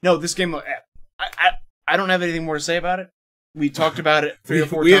boy? No, this game. I don't have anything more to say about it. We talked about it 3 or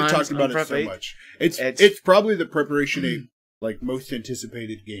 4 times. We have talked about it so much. It's probably the Preparation Ape most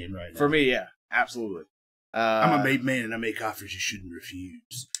anticipated game right now. For me, yeah, absolutely. I'm a made man and I make offers you shouldn't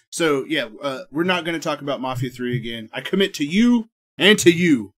refuse. So yeah, we're not going to talk about Mafia 3 again. I commit to you and to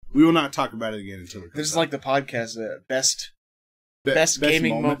you. We will not talk about it again until it comes This is out. like the podcast, best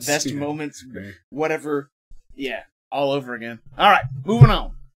gaming moments, best moments, whatever. Yeah, all over again. All right, moving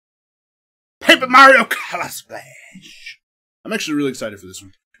on. Paper Mario Color Splash. I'm actually really excited for this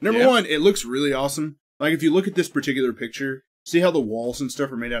one. Number one, it looks really awesome. Like if you look at this particular picture, see how the walls and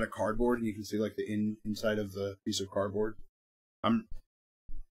stuff are made out of cardboard, and you can see like the inside of the piece of cardboard. I'm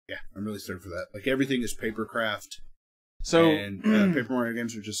really stoked for that. Like everything is paper craft. So, and Paper Mario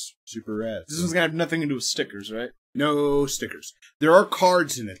games are just super rad. This one's gonna have nothing to do with stickers, right? No stickers. There are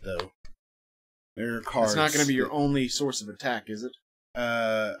cards in it, though. There are cards. It's not gonna be your only source of attack, is it?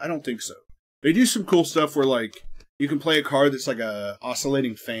 I don't think so. They do some cool stuff where, like, you can play a card that's like a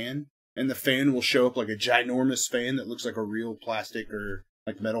oscillating fan, and the fan will show up like a ginormous fan that looks like a real plastic or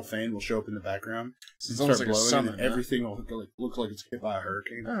like metal fan will show up in the background. So it's almost like a summon, and everything will look like it's hit by a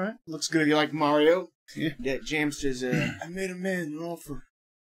hurricane. All right, looks good. You like Mario? Yeah. James says, "I made a man an offer.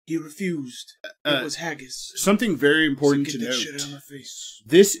 He refused. It was haggis. Something very important to note. Shit out of my face.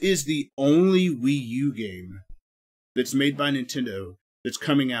 This is the only Wii U game that's made by Nintendo that's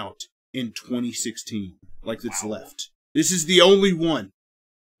coming out in 2016. Like that's left. This is the only one.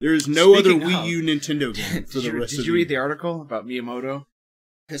 There is no other Wii U Nintendo game for the rest of the year. Did you read the article about Miyamoto?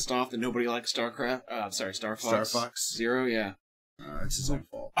 Pissed off that nobody likes Star Fox Zero, yeah. It's his own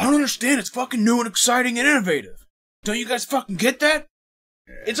fault. I don't understand. It's fucking new and exciting and innovative. Don't you guys fucking get that?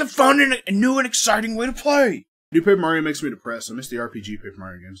 Yeah. It's a fun and a new and exciting way to play. New Paper Mario makes me depressed. I miss the RPG Paper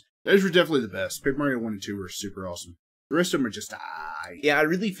Mario games. Those were definitely the best. Paper Mario 1 and 2 were super awesome. The rest of them are just Yeah, I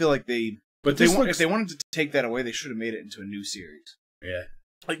really feel like they... But if they wanted to take that away, they should have made it into a new series. Yeah.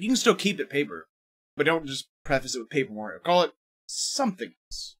 Like, you can still keep it paper, but don't just preface it with Paper Mario. Call it something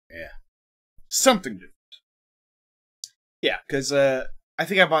else. Yeah. Something different. Yeah, because I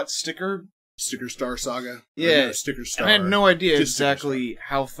think I bought Sticker Star Saga. Yeah. No, Sticker Star. I had no idea exactly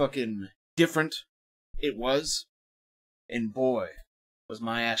how fucking different it was. And boy, was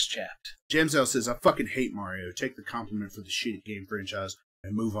my ass chapped. Jamsel says, I fucking hate Mario. Take the compliment for the shitty game franchise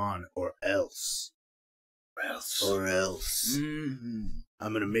and move on, or else. Or else. Mm-hmm.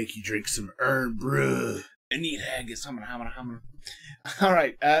 I'm gonna make you drink some Earn Brew. I need haggis. All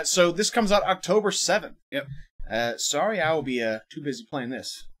right, so this comes out October 7th. Yep. Sorry, I will be too busy playing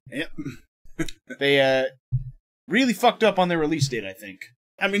this. Yep. They really fucked up on their release date, I think.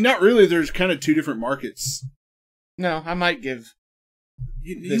 I mean, not really. There's kind of two different markets. No, I might give.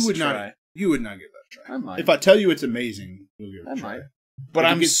 You would not. You would not give that a try. I might. If I tell you it's amazing, you'll give it a try. Might. But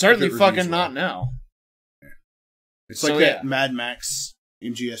I'm certainly fucking not now. Yeah. It's like that Mad Max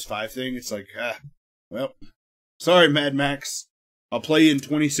MGS5 thing. It's like, well, sorry, Mad Max. I'll play you in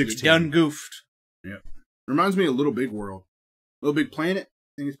 2016. You done goofed. Yep. Reminds me of Little Big World. Little Big Planet.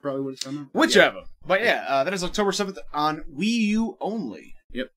 I think it's probably what it's coming. Whichever. Yeah. But that is October 7th on Wii U only.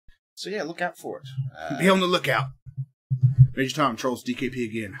 Yep. So yeah, look out for it. Be on the lookout. Major Tom trolls DKP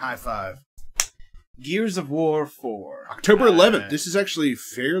again. High five. Gears of War 4. October 11th. This is actually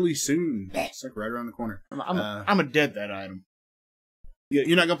fairly soon. It's like right around the corner. I'm a dead that item.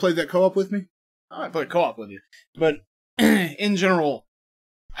 You're not going to play that co-op with me? I might play co-op with you. But in general,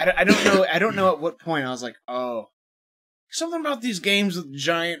 I don't know. I don't know at what point I was like, oh, something about these games with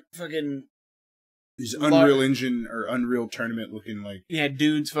giant fucking these Unreal Engine or Unreal Tournament looking like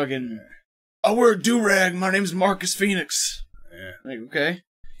dudes fucking. I wear a do-rag. My name's Marcus Phoenix. Yeah. Like, okay.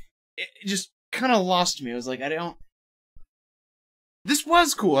 It just kind of lost me. I was like, this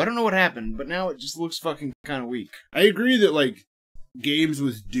was cool. I don't know what happened, but now it just looks fucking kind of weak. I agree that like games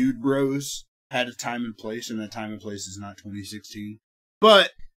with dude bros had a time and place, and that time and place is not 2016.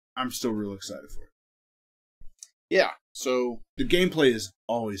 But I'm still real excited for it. Yeah. So the gameplay is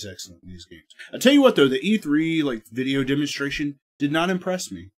always excellent in these games. I tell you what though, the E3 like video demonstration did not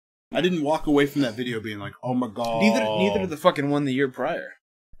impress me. I didn't walk away from that video being like, "Oh my god." Neither did the fucking one the year prior.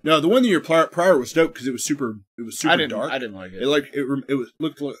 No, the one the year prior was dope because it was super dark. I didn't like it. It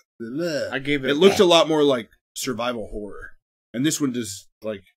looked like I gave it. It looked a lot more like survival horror, and this one does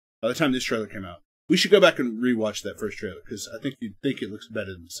like. By the time this trailer came out, we should go back and rewatch that first trailer because I think you'd think it looks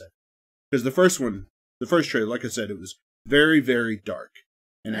better than the second. Because the first trailer, like I said, it was very, very dark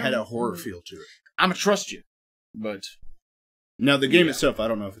and it had a horror feel to it. I'm gonna trust you, but now the game itself, I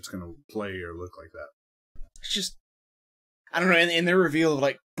don't know if it's gonna play or look like that. It's just, I don't know. And their reveal of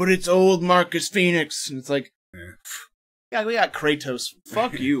like, but it's old Marcus Phoenix, and it's like, yeah, we got Kratos.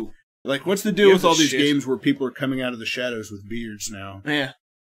 Fuck you. Like, what's the deal with all these games where people are coming out of the shadows with beards now? Yeah.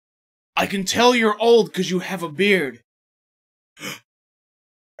 I can tell you're old because you have a beard.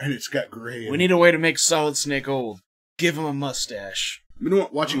 And it's got gray. We need a way to make Solid Snake old. Give him a mustache. You know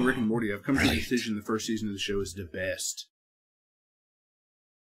what? Watching Rick and Morty, I've come to the decision the first season of the show is the best.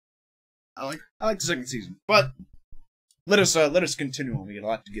 I like the second season, but let us continue on. We got a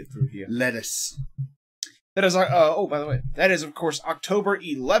lot to get through here. Let us. That is by the way, that is of course October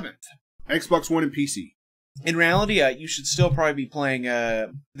 11th. Xbox One and PC. In reality, you should still probably be playing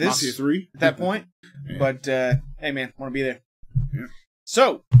this Mafia 3 at that point. Yeah. But hey, man, want to be there. Yeah.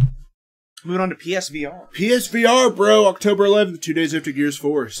 So, moving on to PSVR. PSVR, bro. October 11th, 2 days after Gears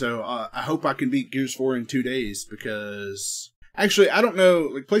 4. So I hope I can beat Gears 4 in 2 days because actually, I don't know,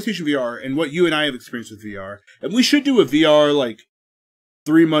 like PlayStation VR and what you and I have experienced with VR, and we should do a VR like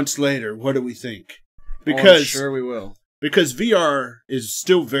 3 months later. What do we think? Because I'm sure we will. Because VR is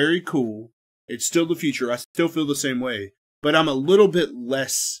still very cool. It's still the future. I still feel the same way, but I'm a little bit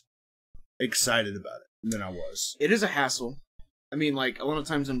less excited about it than I was. It is a hassle. I mean, like, a lot of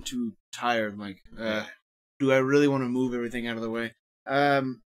times I'm too tired. Like, do I really want to move everything out of the way?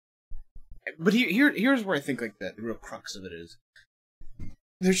 But here's where I think like the real crux of it is.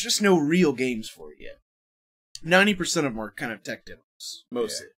 There's just no real games for it yet. 90% of them are kind of tech demos,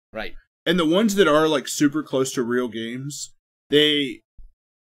 mostly, right? And the ones that are like super close to real games, they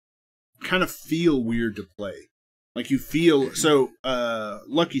kind of feel weird to play. Like you feel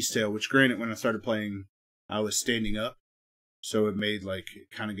Lucky's Tale, which granted when I started playing I was standing up, so it made like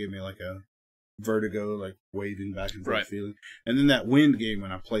it kind of gave me like a vertigo, like waving back and forth feeling. And then that Wind game,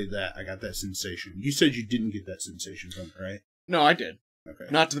 when I played that, I got that sensation. You said you didn't get that sensation from it, right? No, I did. Okay.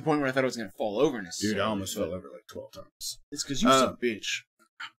 Not to the point where I thought I was going to fall over necessarily. Dude, I almost fell over like 12 times. It's because you're a bitch.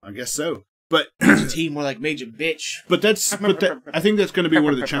 I guess so. But the team more like Major Bitch. But I think that's going to be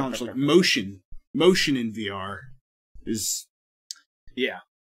one of the challenges. Like motion in VR is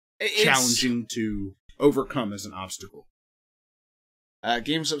challenging to overcome as an obstacle.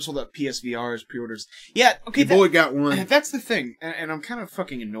 Games that sold out PSVR's pre-orders. Yeah, okay. Your boy got one. That's the thing, and I'm kind of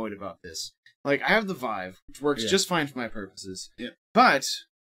fucking annoyed about this. Like, I have the Vive, which works just fine for my purposes. Yeah. But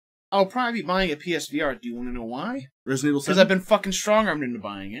I'll probably be buying a PSVR. Do you want to know why? Resident Evil 7? Because I've been fucking strong-armed into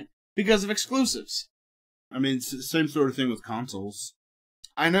buying it. Because of exclusives. I mean, it's the same sort of thing with consoles.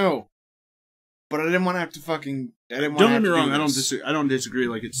 I know. But I didn't want to have to fucking... Don't get me wrong, I don't disagree,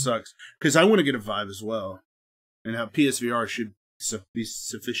 like, it sucks. Because I want to get a Vive as well. And how PSVR should be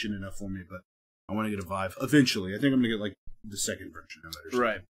sufficient enough for me, but I want to get a Vive eventually. I think I'm going to get, like, the second version of it.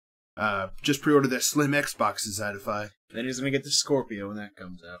 Right. Just pre-ordered that Slim Xbox Decidify. Then he's going to get the Scorpio when that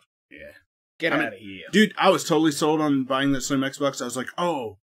comes out. Yeah. Get out of here. Dude, I was totally sold on buying that Slim Xbox. I was like,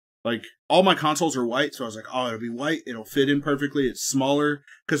 oh... Like, all my consoles are white, so I was like, oh, it'll be white, it'll fit in perfectly, it's smaller,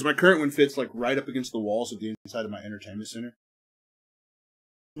 because my current one fits, like, right up against the walls at the inside of my entertainment center.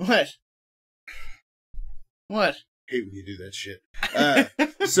 What? What? I hate when you do that shit.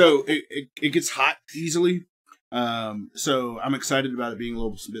 So, it gets hot easily, so I'm excited about it being a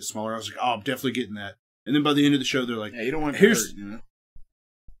little bit smaller. I was like, oh, I'm definitely getting that. And then by the end of the show, they're like, yeah, you don't want to here's, hurt, you know?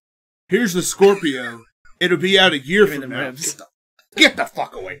 Here's the Scorpio, it'll be out a year Give me from the now. ribs. Get the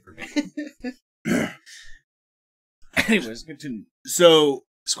fuck away from me. Anyways, continue. So,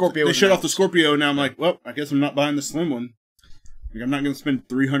 Scorpio. they shut off the Scorpio, and now I'm like, well, I guess I'm not buying the slim one. Like, I'm not going to spend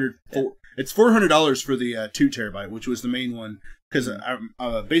 $300. It's $400 for the 2 terabyte, which was the main one, because I'm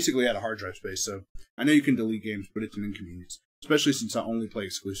basically out of hard drive space. So I know you can delete games, but it's an inconvenience, especially since I only play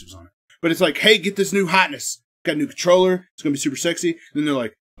exclusives on it. But it's like, hey, get this new hotness. Got a new controller. It's going to be super sexy. And then they're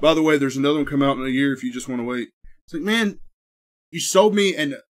like, by the way, there's another one coming out in a year if you just want to wait. It's like, man, you sold me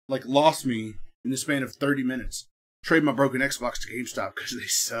and like lost me in the span of 30 minutes. Trade my broken Xbox to GameStop because they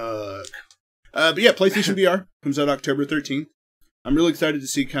suck. But yeah, PlayStation VR comes out October 13th. I'm really excited to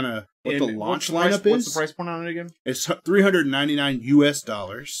see kind of what the launch lineup is. What's the price point on it again? It's $399 US.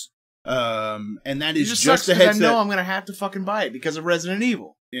 And that is just the I headset. know I'm gonna have to fucking buy it because of Resident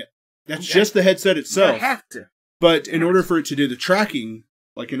Evil. Yeah, that's just the headset itself. I have to. But in order for it to do the tracking,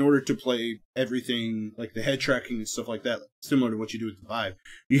 like in order to play everything, like the head tracking and stuff like that, similar to what you do with the Vive,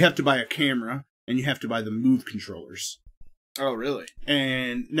 you have to buy a camera and you have to buy the Move controllers. Oh, really?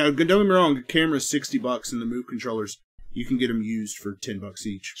 And now, don't get me wrong, the camera's $60 and the Move controllers, you can get them used for $10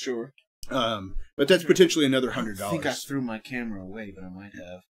 each. Sure. But that's potentially another $100. I think I threw my camera away, but I might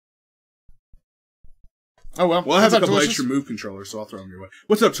have. Oh, well. Well, I have a couple Delicious? extra Move controllers, so I'll throw them your way.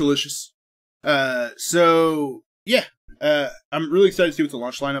 What's up, Delicious? So, yeah. I'm really excited to see what the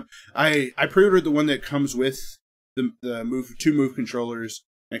launch lineup. I pre-ordered the one that comes with the Move 2 Move controllers,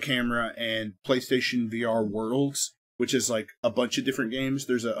 a camera, and PlayStation VR Worlds, which is like a bunch of different games.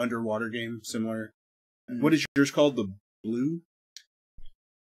 There's an underwater game similar. What is yours called? The Blue?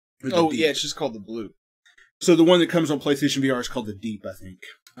 Oh, yeah, it's just called the Blue. So the one that comes on PlayStation VR is called the Deep, I think.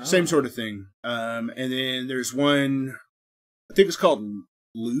 Oh. Same sort of thing. And then there's one, I think it's called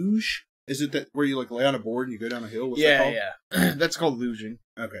Luge. Is it that where you like lay on a board and you go down a hill? What's that called? Yeah. That's called luging.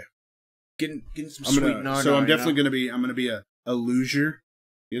 Okay. Getting some sweet nar. So I'm definitely I'm gonna be a luger.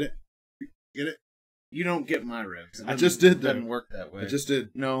 Get it? Get it? You don't get my ribs. I just did It that. doesn't work that way. I just did.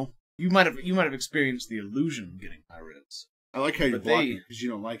 No. You might have experienced the illusion of getting my ribs. I like how you're But blocking because you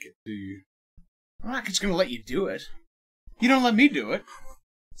don't like it, do you? I'm not just gonna let you do it. You don't let me do it.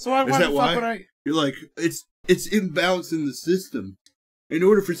 So why Is the that fuck why? would I? You're like, it's imbalance in the system. In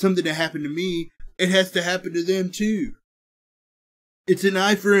order for something to happen to me, it has to happen to them too. It's an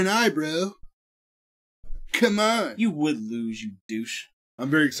eye for an eye, bro. Come on. You would lose, you douche. I'm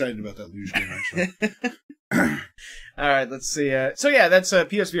very excited about that luge game, actually. All right, let's see. So yeah, that's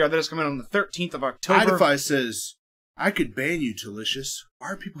PSVR. That is coming on the 13th of October. Idify says, I could ban you, Delicious.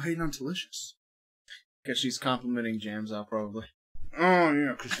 Why are people hating on Delicious? Because she's complimenting Jamsal, probably. Oh,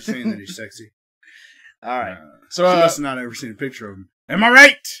 yeah, because she's saying that he's sexy. All right. So she must have not ever seen a picture of him. Am I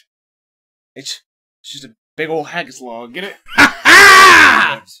right? It's just a big old haggis log. Get it?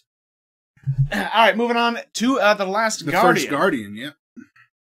 Ha All right, moving on to the last The Guardian. first Guardian, yeah.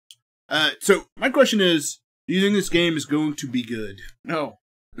 So, my question is, do you think this game is going to be good? No.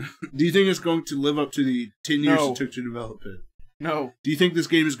 Do you think it's going to live up to the 10 years No. it took to develop it? No. Do you think this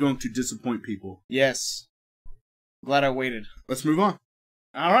game is going to disappoint people? Yes. Glad I waited. Let's move on.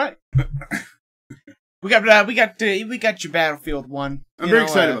 All right. we got your Battlefield 1. I'm very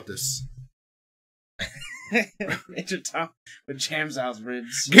excited about this. Major Tom with Jamsal's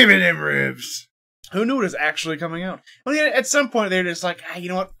ribs. Give me them ribs. Who knew it was actually coming out? Well, yeah, at some point they're just like, you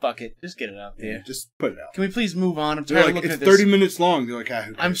know what? Fuck it. Just get it out there. Yeah, just put it out. Can we please move on? I'm They're tired of like, looking it's at this. 30 minutes long. They're like, who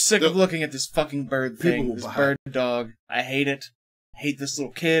cares? I'm sick of looking at this fucking bird People thing. will This buy bird dog. I hate it. I hate this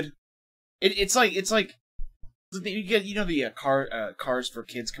little kid. It's like you get the Cars for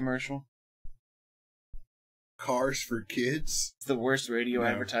Kids commercial. Cars for kids? It's the worst radio No.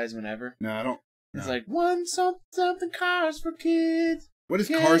 advertisement ever. No, I don't. It's No. like one something Cars for Kids. What is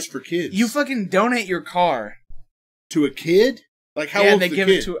Kid. Cars for kids? You fucking donate your car. To a kid? Like how yeah, old's they the give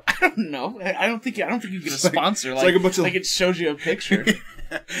kid? it to. I don't know. I don't think you get a It's like- sponsor. it's like a bunch of- like it shows you a picture.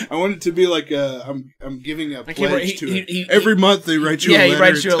 I want it to be like I'm giving a Like pledge to it. he- Every month they write you a yeah, letter. he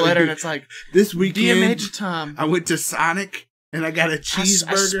writes you a and letter, tell and it's like, this "Dear weekend Major Tom, I went to Sonic and I got a I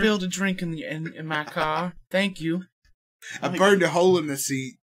cheeseburger. spilled a drink in my car. Thank you." I burned a hole in the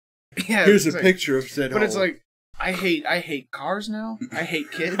seat. Yeah, Here's a it's like- picture of said But hole. it's like I hate cars now. I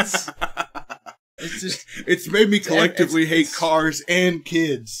hate kids. It's just it's made me collectively hate cars and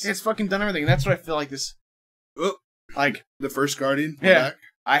kids. it's fucking done everything. That's what I feel like this. Oh, Like the first Guardian. Yeah. Back.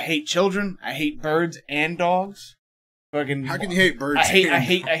 I hate children. I hate birds and dogs. Fucking. How can you hate birds? I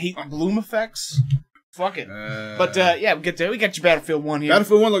hate bloom effects. Fuck it. But yeah, we got your Battlefield 1 here.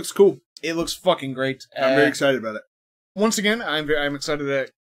 Battlefield 1 looks cool. It looks fucking great. I'm very excited about it. Once again, I'm excited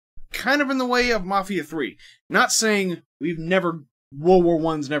that kind of in the way of Mafia 3. Not saying World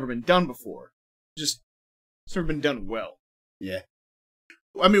War I's never been done before. Just it's never been done well. Yeah.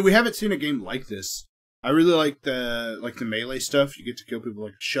 I mean, we haven't seen a game like this. I really like the melee stuff. You get to kill people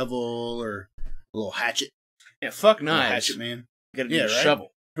like a shovel or a little hatchet. Yeah, fuck knives. Hatchet man. You gotta do a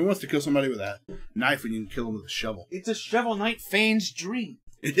shovel. Who wants to kill somebody with a knife when you can kill them with a shovel? It's a Shovel Knight fan's dream.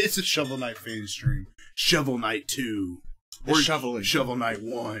 It is a Shovel Knight fan stream. Shovel Knight 2. The Or shoveling. Shovel Knight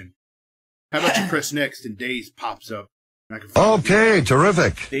 1. How about you press next and Days pops up? And I can Okay,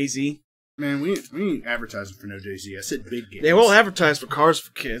 terrific. Daisy. Man, we ain't advertising for no Daisy. I said big games. They will advertise for Cars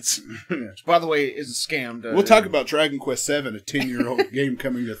for Kids. Which, by the way, is a scam. We'll talk about Dragon Quest VII, a 10-year-old game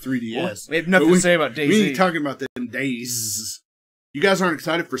coming to 3DS. We have nothing to say about Daisy. We ain't talking about them Days. You guys aren't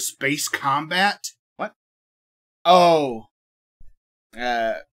excited for Space Combat? What? Oh.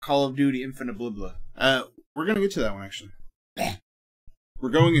 Call of Duty Infinite Blibla. We're going to get to that one, actually. We're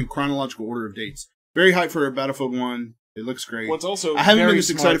going in chronological order of dates. Very hyped for a Battlefield 1. It looks great. Well, it's also I haven't been very this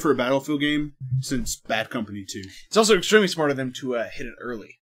smart. excited for a Battlefield game since Bad Company 2. It's also extremely smart of them to hit it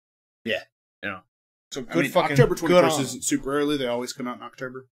early. Yeah. You know. So good I mean, fucking October good 21st on. isn't super early. They always come out in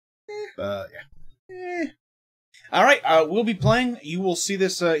October. Yeah. All right, we'll be playing. You will see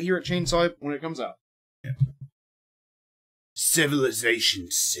this here at Chainsaw when it comes out. Yeah.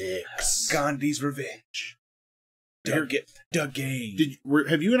 Civilization 6. Gandhi's Revenge. The game.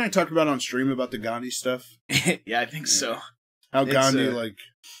 Have you and I talked about on stream about the Gandhi stuff? Yeah, I think so. How It's, Gandhi,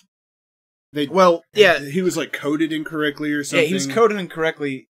 yeah. he was, coded incorrectly or something. Yeah, he was coded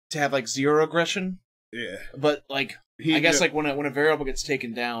incorrectly to have, zero aggression. Yeah. But, I guess, when a variable ges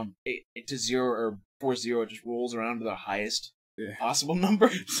taken down, it to 0 or 4-0, it just rolls around to the highest possible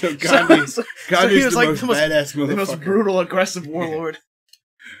number. So Gandhi's he the was most badass motherfucker. The most brutal, aggressive warlord.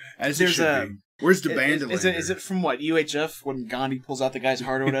 As there's where's the band? Is it from what, UHF, when Gandhi pulls out the guy's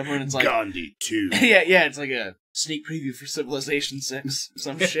heart or whatever, and it's like... Gandhi 2. yeah, it's like a sneak preview for Civilization 6,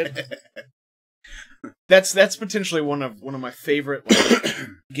 some shit. That's potentially one of my favorite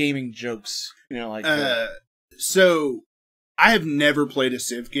gaming jokes. So I have never played a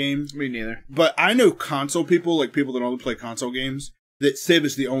Civ game. Me neither. But I know console people, people that only play console games, that Civ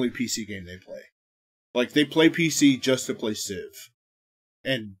is the only PC game they play. They play PC just to play Civ.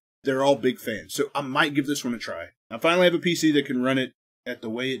 And they're all big fans. So I might give this one a try. I finally have a PC that can run it at the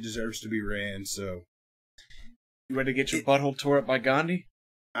way it deserves to be ran, so... You ready to get your butthole tore up by Gandhi?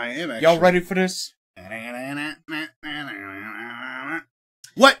 I am, actually. Y'all ready for this?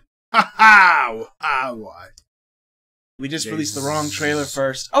 What? Ha-ha! Why? We just released the wrong trailer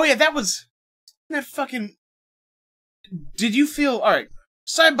first. Oh yeah, that fucking... Did you feel... Alright,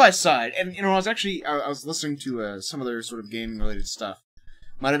 side by side, and I was listening to some other sort of gaming related stuff.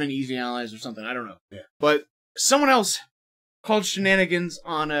 Might have been Easy Allies or something, I don't know. Yeah. But someone else called shenanigans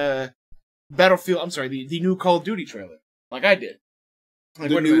on Battlefield, I'm sorry, the new Call of Duty trailer. Like I did.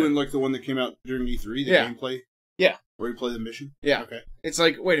 The new one, the one that came out during E3, the gameplay? Yeah. Where you play the mission? Yeah. Okay. It's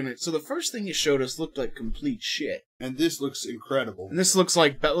like, wait a minute, so the first thing you showed us looked like complete shit. And this looks incredible. And this looks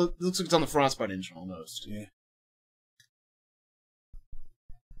like it's on the Frostbite engine almost. Yeah.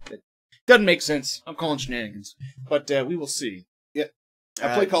 It doesn't make sense. I'm calling shenanigans. But we will see. Yeah.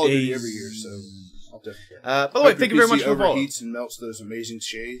 I play Call of Duty every year, so I'll definitely. By the way, thank you very much for following. Overheats and melts those amazing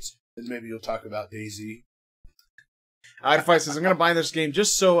shades, and maybe you'll talk about DayZ. Artifice says, I'm going to buy this game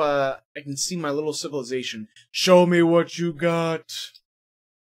just so I can see my little civilization. Show me what you got.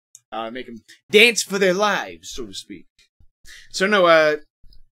 Make them dance for their lives, so to speak. So, no, what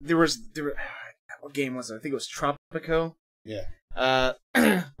game was it? I think it was Tropico. Yeah.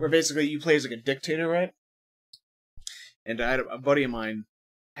 Where basically you play as a dictator, right? And I had a buddy of mine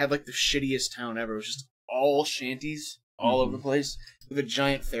had the shittiest town ever. It was just all shanties all over the place with a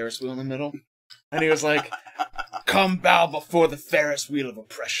giant Ferris wheel in the middle. And he was like, "Come bow before the Ferris wheel of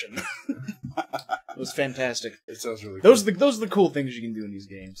oppression." It was fantastic. It sounds really cool. Those are the cool things you can do in these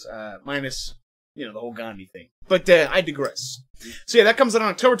games. Minus, the whole Gandhi thing. But I digress. So yeah, that comes out on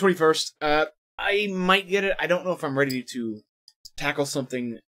October 21st. I might get it. I don't know if I'm ready to tackle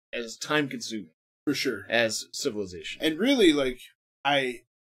something as time-consuming. For sure. As Civilization. And really, I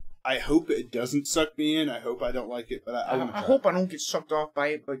hope it doesn't suck me in. I hope I don't like it, but I hope I don't get sucked off by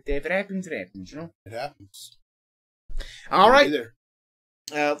it, but if it happens, it happens, It happens. All right. There.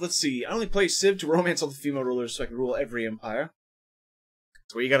 Let's see. I only play Civ to romance all the female rulers so I can rule every empire.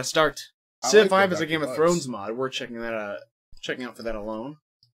 That's where you gotta start. Civ 5 is a Game of Thrones mod. We're checking out for that alone.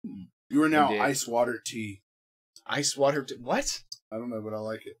 You are now Ice Water Tea. Ice Water Tea? What? I don't know, but I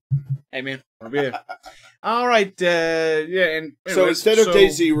like it. Hey, man. Wanna be there? All right. Yeah. And anyways, so instead of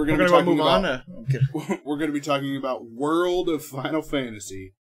Daisy, we're going to be talking about... We're going to be talking about World of Final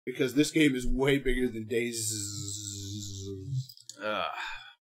Fantasy, because this game is way bigger than Daisy's.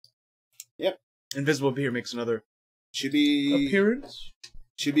 Yep. Invisible Beer makes another chibi appearance.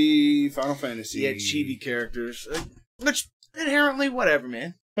 Chibi Final Fantasy. Yeah, chibi characters. Which, inherently, whatever,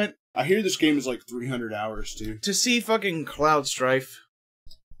 man. But I hear this game is like 300 hours, too. To see fucking Cloud Strife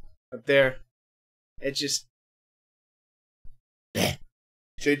up there, it just...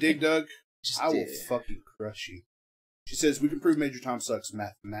 Jay Dig Dug, I will fucking crush you. She says, we can prove Major Tom sucks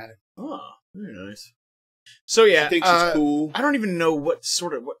mathematically. Oh, very nice. So yeah, I think she's cool. I don't even know what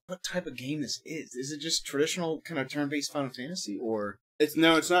type of game this is. Is it just traditional kind of turn-based Final Fantasy, or it's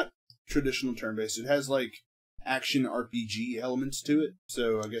not traditional turn-based. It has like action RPG elements to it,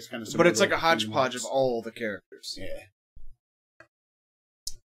 so I guess kind of. But it's like a hodgepodge of all the characters. Yeah,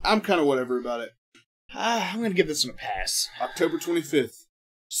 I'm kind of whatever about it. I'm gonna give this one a pass. October 25th.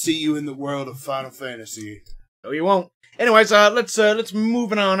 See you in the world of Final Fantasy. No, you won't. Anyways, let's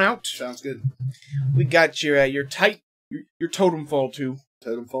moving on out. Sounds good. We got your Totemfall 2.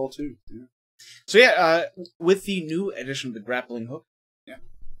 Totemfall 2. Yeah. So yeah, with the new edition of the grappling hook. Yeah.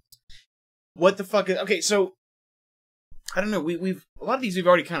 What the fuck is okay? So I don't know. We've a lot of these we've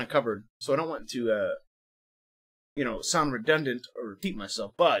already kind of covered, so I don't want to sound redundant or repeat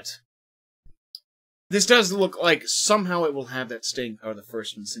myself, but this does look like somehow it will have that staying power the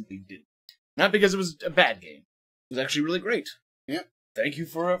first one simply didn't. Not because it was a bad game. It was actually really great. Yeah. Thank you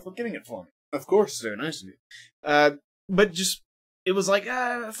for getting it for me. Of course. Very nice of you. But just, it was like,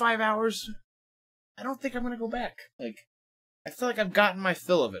 5 hours. I don't think I'm going to go back. Like, I feel like I've gotten my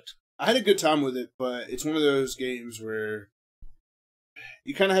fill of it. I had a good time with it, but it's one of those games where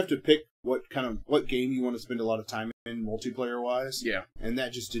you kind of have to pick what game you want to spend a lot of time in multiplayer-wise. Yeah. And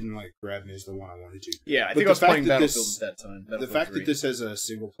that just didn't, grab me as the one I wanted to. Yeah, I think I was playing Battlefield at that time. The fact that this has a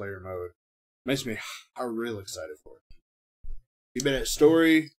single-player mode makes me real excited for it. You bet at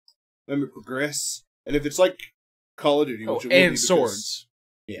story, let me progress, and if it's like Call of Duty, which it will and be swords.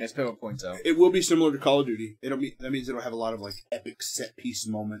 Yeah, as Pebble points out. It will be similar to Call of Duty. That means it'll have a lot of epic set piece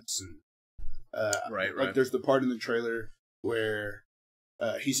moments and right. Like there's the part in the trailer where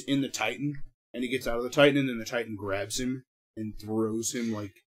he's in the Titan and he gets out of the Titan and then the Titan grabs him and throws him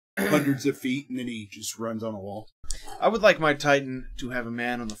hundreds of feet and then he just runs on a wall. I would like my Titan to have a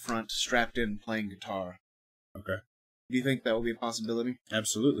man on the front strapped in playing guitar. Okay. Do you think that will be a possibility?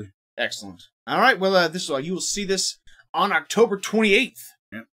 Absolutely. Excellent. All right. Well, you will see this on October 28th.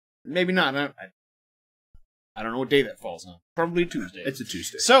 Yep. Maybe not. I don't know what day that falls on. Probably Tuesday. It's a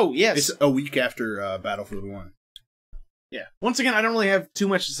Tuesday. So yes, it's a week after Battlefield 1. Yeah. Once again, I don't really have too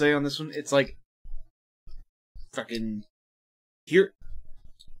much to say on this one. It's like fucking here.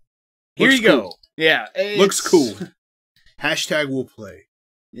 Here you go. Yeah. Looks cool. Hashtag we'll play.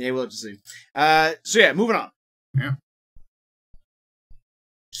 Yeah, we'll have to see. So yeah, moving on. Yeah.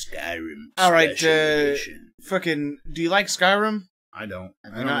 Skyrim. All right. Fucking. Do you like Skyrim? I don't.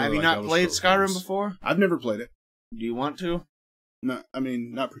 Have you not played Skyrim before? I've never played it. Do you want to? No, I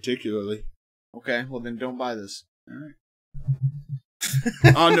mean not particularly. Okay, well then don't buy this. All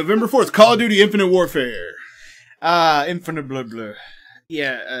right. On November 4th, Call of Duty Infinite Warfare. Infinite blah blah.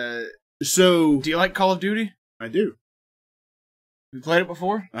 Yeah. So, do you like Call of Duty? I do. You played it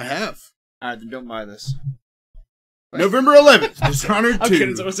before? I have. All right, then don't buy this. November 11th, Dishonored 2.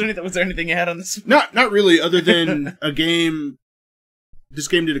 Okay, was there anything you had on this? Not really, other than a game. This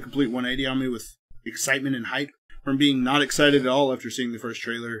game did a complete 180 on me with excitement and hype. From being not excited at all after seeing the first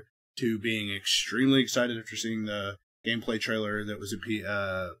trailer to being extremely excited after seeing the gameplay trailer that was at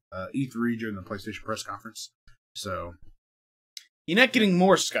E3 during the PlayStation press conference. So, you're not getting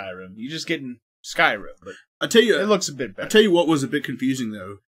more Skyrim. You're just getting Skyrim. But I tell you, it looks a bit better. I tell you what was a bit confusing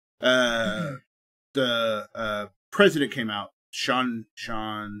though. The president came out, Sean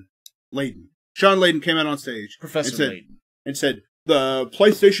Layden. Sean Layden came out on stage, Professor Layden, and said the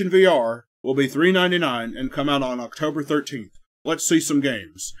PlayStation VR will be $399 and come out on October 13th. Let's see some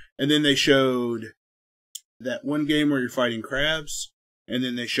games. And then they showed that one game where you're fighting crabs, and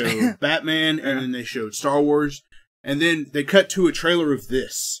then they showed Batman, and then they showed Star Wars, and then they cut to a trailer of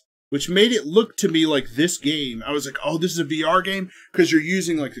this, which made it look to me like this game. I was like, oh, this is a VR game? Because you're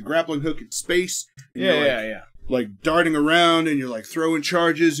using the grappling hook in space. Yeah. like darting around and you're like throwing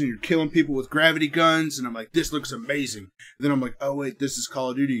charges and you're killing people with gravity guns, and I'm like, this looks amazing. And then I'm like, oh wait, this is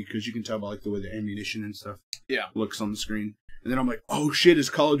Call of Duty, because you can tell by like the way the ammunition and stuff looks on the screen. And then I'm like, oh shit, is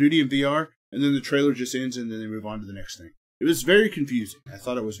Call of Duty in VR? And then the trailer just ends and then they move on to the next thing. It was very confusing. I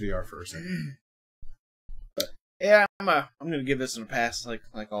thought it was VR for a second. Yeah, I'm gonna give this one a pass, like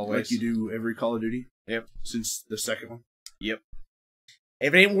always. Like you do every Call of Duty? Yep. Since the second one? Yep.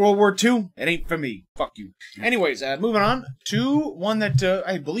 If it ain't World War II, it ain't for me. Fuck you. Anyways, moving on to one that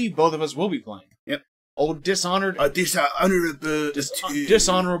I believe both of us will be playing. Yep. Old Dishonored. Dishonorable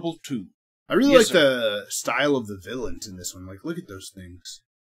 2. I really like the style of the villains in this one. Like, look at those things.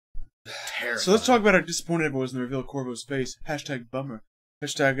 Terrifying. So let's talk about how disappointed everyone was in the reveal of Corvo's face. Hashtag bummer.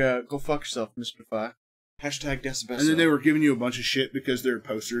 Hashtag go fuck yourself, Mr. Fi. Hashtag Decibel. And then they were giving you a bunch of shit because there were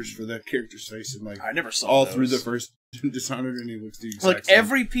posters for that character's face, and like I never saw all those. Through the first Dishonored, and he looks the exact like same.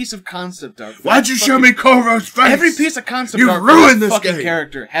 every piece of concept art. Why'd you show me Corvo's face? Every piece of concept you art. Ruined this fucking game.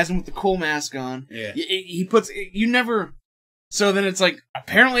 Character has him with the cool mask on. Yeah. He puts you never. So then it's like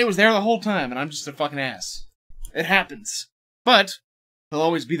apparently it was there the whole time, and I'm just a fucking ass. It happens, but he'll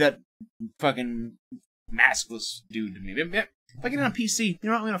always be that fucking maskless dude to me. If I get it on PC,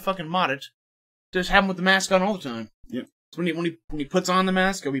 you're not gonna fucking mod it. Just have him with the mask on all the time. Yep. So when he puts on the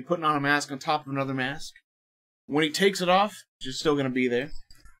mask, he'll be putting on a mask on top of another mask. When he takes it off, it's still gonna be there.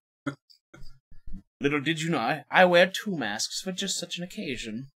 Little did you know, I wear 2 masks for just such an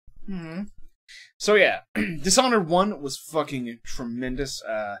occasion. So yeah, Dishonored 1 was fucking tremendous.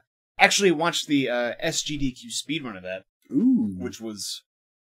 Actually watched the SGDQ speedrun of that. Ooh. Which was,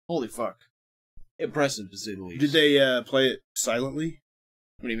 holy fuck, impressive to say the least. Did they play it silently?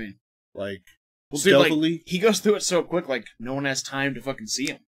 What do you mean? Like, stealthily? Dude, like, he goes through it so quick, like, no one has time to fucking see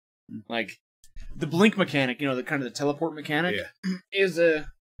him. Like, the blink mechanic, you know, the kind of the teleport mechanic, is,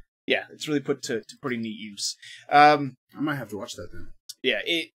 yeah, it's really put to pretty neat use. I might have to watch that then. Yeah,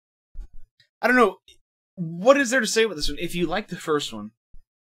 I don't know, what is there to say about this one? If you like the first one,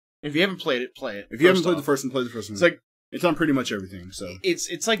 if you haven't played it, play it. If you haven't played the first one, play the first one. It's like, it's on pretty much everything, so.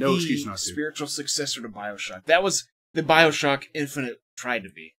 It's like no the spiritual successor to Bioshock. That was the Bioshock Infinite tried to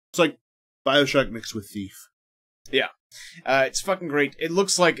be. It's like Bioshock mixed with Thief. Yeah. It's fucking great. It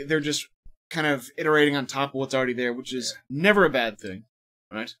looks like they're just kind of iterating on top of what's already there, which is never a bad thing.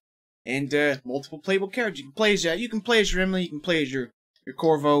 Right? And multiple playable characters. You can play as your Emily, you can play as your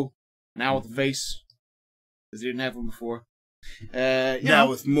Corvo, now with a face. Because you didn't have one before. Now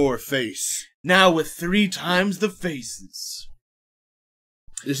with more face. Now with 3 times the faces.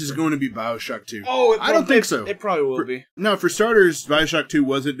 This is going to be Bioshock 2. Oh, I don't think so. It probably will be. No, for starters, Bioshock 2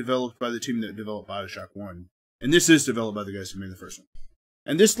 wasn't developed by the team that developed Bioshock 1. And this is developed by the guys who made the first one.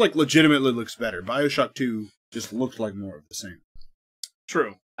 And this, like, legitimately looks better. Bioshock 2 just looked like more of the same.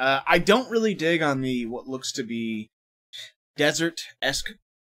 True. I don't really dig on the what looks to be desert-esque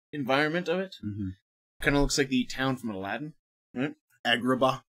environment of it. Mm-hmm. Kind of looks like the town from Aladdin. Right?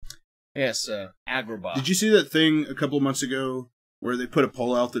 Agrabah. Yes, Agrabah. Did you see that thing a couple of months ago where they put a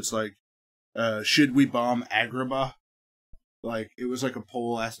poll out that's like, should we bomb Agrabah? Like, it was like a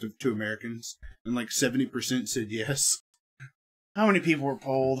poll asked to Americans, and like 70% said yes. How many people were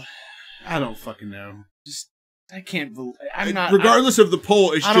polled? I don't fucking know. I can't believe... Regardless of the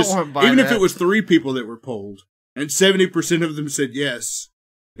poll, it's just... Even if that. it was 3 people that were polled, and 70% of them said yes,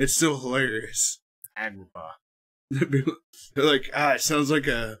 it's still hilarious. Agrabah. They're like, it sounds like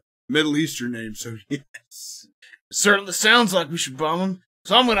a Middle Eastern name, so yes. Certainly sounds like we should bomb them.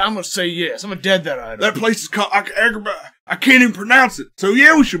 So I'm gonna say yes. I'm gonna dead that item. That place is called Agrabah. I can't even pronounce it. So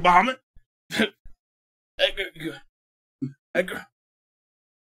yeah, we should bomb it.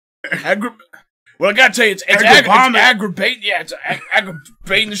 Well, I gotta tell you, it's aggravating. Yeah, it's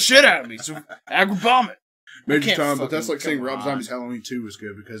aggravating the shit out of me. So agrabomb it. Major Tom, but that's like saying Rob Zombie's Halloween 2 was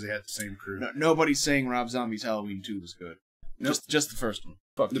good because they had the same crew. No, nobody's saying Rob Zombie's Halloween 2 was good. Nope. Just the first one.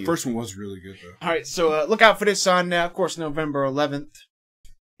 Fuck the you. first one was really good, though. Alright, so look out for this on, of course, November 11th.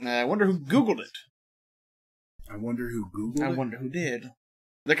 I wonder who Googled it. I wonder who Googled it? I wonder who did.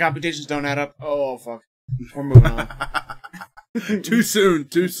 The computations don't add up. Oh, fuck. We're moving on. Too soon.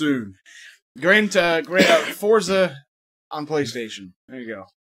 Forza on PlayStation. There you go.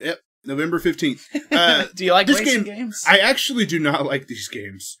 Yep, November 15th. Do you like this racing games? I actually do not like these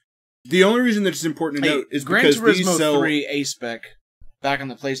games. The only reason that it's important to note is because Gran these Turismo sell... 3 A-Spec back on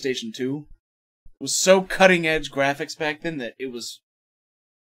the PlayStation 2 was so cutting-edge graphics back then that it was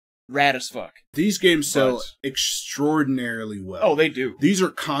rad as fuck. These games sell extraordinarily well. Oh, they do. These are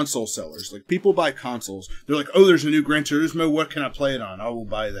console sellers. Like, people buy consoles. They're like, oh, there's a new Gran Turismo. What can I play it on? I will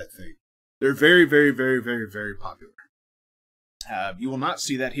buy that thing. They're very, very, very, very, very popular. You will not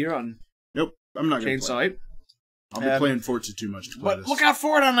see that here on Nope, I'm not going to Chainsaw Ape. I'll be playing Forza too much to play But this. look out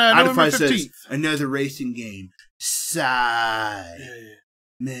for it on November 15th. Another racing game. Sigh.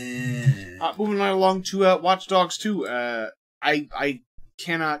 Man. Moving right along to Watch Dogs 2. I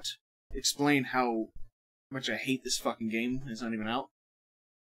cannot explain how much I hate this fucking game. It's not even out.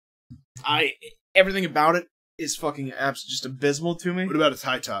 Everything about it is fucking just abysmal to me. What about his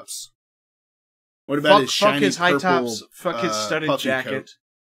high tops? What about his shiny fuck his high purple, tops? Fuck his studded jacket. Coat.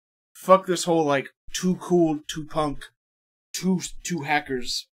 Fuck this whole like too cool, too punk, too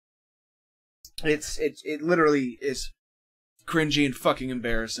hackers. It literally is cringy and fucking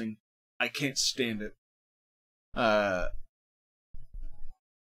embarrassing. I can't stand it. I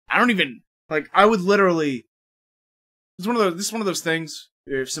don't even like. I would literally. This is one of those things.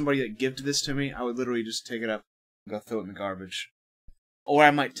 If somebody gifted this to me, I would literally just take it up and go throw it in the garbage, or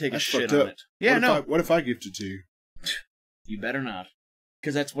I might take a shit on it. Yeah, what if I gift it to you? You better not,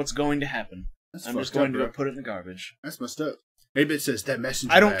 because that's what's going to happen. I'm just going to go put it in the garbage. That's messed up. Maybe it says that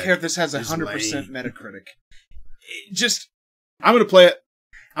messenger. I don't care if this has 100% Metacritic. I'm gonna play it.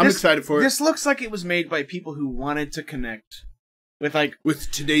 I'm excited for it. This looks like it was made by people who wanted to connect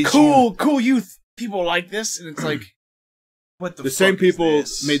with today's cool youth. People like this, and it's like, what the fuck same people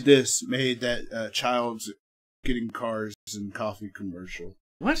is this? made that child's getting cars and coffee commercial.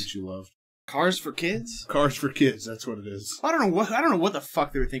 What? That you loved. Cars for Kids? Cars for Kids. That's what it is. I don't know what the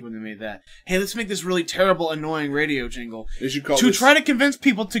fuck they were thinking when they made that. Hey, let's make this really terrible, annoying radio jingle They should call try to convince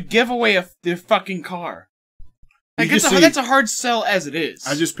people to give away their fucking car. Like, that's a hard sell as it is.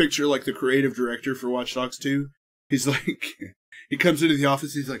 I just picture like the creative director for Watch Dogs 2. He's like, he comes into the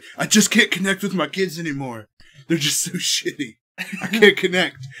office. He's like, I just can't connect with my kids anymore. They're just so shitty. I can't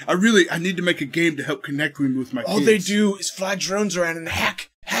connect. I need to make a game to help connect with my kids. All they do is fly drones around and hack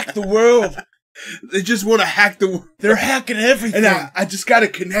the world. They just want to hack the world. They're hacking everything. And I just got to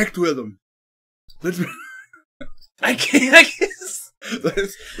connect with them. I guess.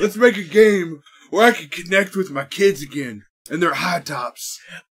 Let's make a game where I can connect with my kids again and their high tops.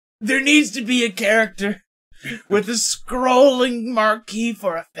 There needs to be a character with a scrolling marquee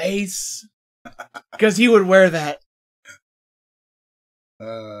for a face. Because he would wear that.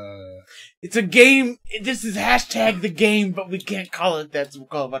 It's a game. This is hashtag the game, but we can't call it that, so we'll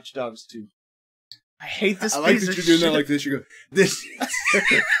call it Watch Dogs 2. I hate this. I like that you're doing that like this. You go, this.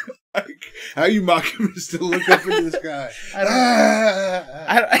 Like, how you mock him is to look up into the sky.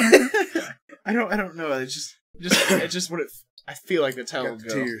 I don't know. It's just what I feel like that's how it would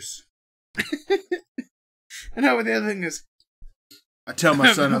go. Tears. I know, but the other thing is, I tell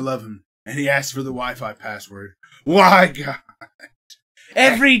my son I love him, and he asks for the Wi-Fi password. Why, God?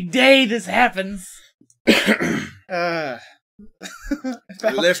 Every day this happens.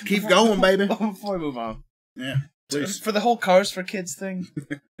 Let's keep going, baby. Before we move on. Yeah, please. For the whole Cars for Kids thing,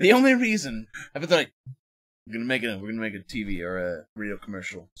 the only reason I've been like, we're gonna make a TV or a radio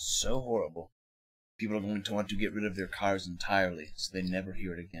commercial so horrible, people are going to want to get rid of their cars entirely, so they never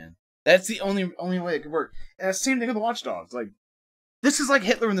hear it again. That's the only way it could work. And that's the same thing with the Watch Dogs. Like, this is like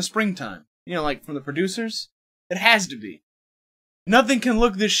Hitler in the Springtime. You know, like from the producers, it has to be. Nothing can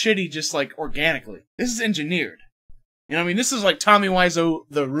look this shitty just like organically. This is engineered. You know what I mean? This is like Tommy Wiseau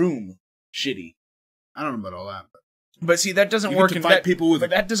The Room shitty. I don't know about all that. But see, that doesn't work in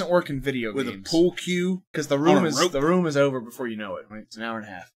that doesn't work in video with games. A pool cue, because the room is over before you know it. Right? It's an hour and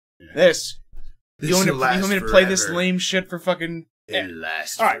a half. Yeah. This you want me to play this lame shit for fucking? It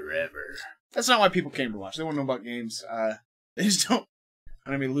lasts forever. That's not why people came to watch. They want to know about games. They just don't. I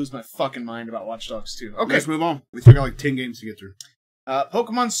don't even lose my fucking mind about Watch Dogs 2. Okay, let's move on. We still got like 10 games to get through.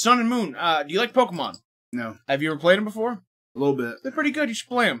 Pokemon Sun and Moon. Do you like Pokemon? No. Have you ever played them before? A little bit. They're pretty good. You should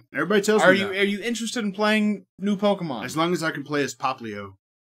play them. Everybody tells me that. Are you interested in playing new Pokemon? As long as I can play as Poplio.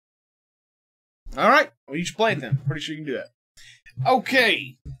 All right. Well, you should play it then. Pretty sure you can do that.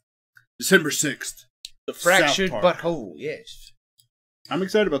 Okay. December 6th. The Fractured Butthole. Yes. I'm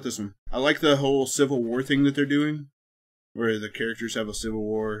excited about this one. I like the whole Civil War thing that they're doing, where the characters have a Civil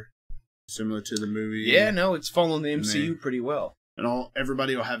War, similar to the movie. Yeah, no, it's following the MCU pretty well. And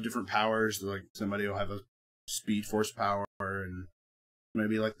everybody will have different powers. Like somebody will have a Speed Force power, and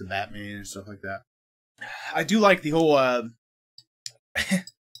maybe like the Batman and stuff like that. I do like the whole. Yeah,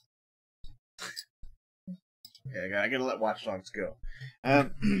 I gotta let Watch Dogs go.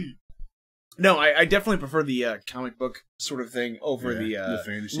 No, I definitely prefer the comic book sort of thing over the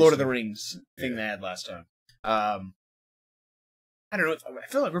Lord of the Rings thing they had last time. I don't know. I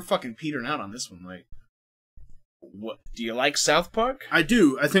feel like we're fucking petering out on this one. Like, what do you like South Park? I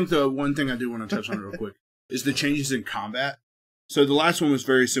do. I think the one thing I do want to touch on real quick is the changes in combat. So the last one was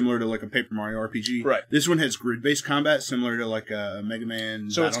very similar to like a Paper Mario RPG. Right. This one has grid-based combat, similar to like a Mega Man.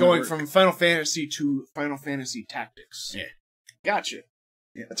 So it's going from Final Fantasy to Final Fantasy Tactics. Yeah. Gotcha.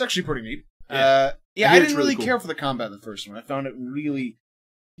 Yeah. That's actually pretty neat. Yeah. I didn't really really cool. care for the combat in the first one. I found it really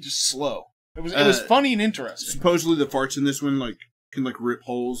just slow. It was funny and interesting. Supposedly the farts in this one can rip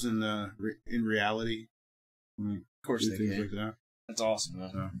holes in reality. Of course they things can. like that. That's awesome,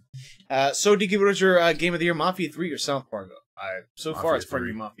 though. So, DK, what was your Game of the Year, Mafia 3 or South Park? So far, it's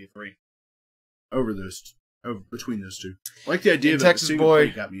probably Mafia 3. Between those two. I like the idea of Texas the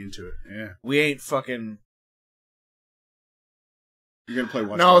boy got me into it. Yeah. We ain't fucking... You're going to play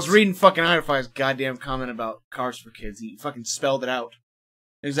Watch No, I was Dogs. reading fucking Idify's goddamn comment about Cars for Kids. He fucking spelled it out.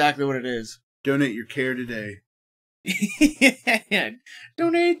 Exactly what it is. Donate your care today. Yeah.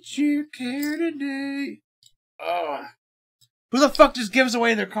 Donate your care today. Oh. Who the fuck just gives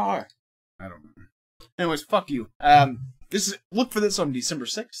away their car? I don't know. Anyways, fuck you. Look for this on December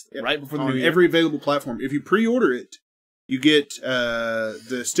 6th, right before the on new year. every available platform. If you pre-order it, you get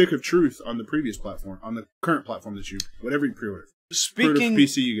the Stick of Truth on the previous platform, on the current platform whatever you pre-order. Speaking for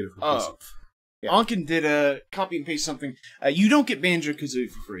PC, you get it for PC. Yeah. Onken did copy and paste something. You don't get Banjo-Kazooie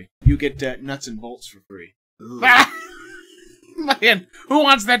for free. You get Nuts and Bolts for free. Man, who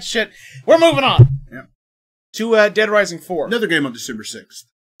wants that shit? We're moving on. Yeah. To Dead Rising 4. Another game on December 6th.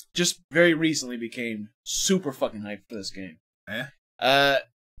 Just very recently became super fucking hyped for this game. Yeah?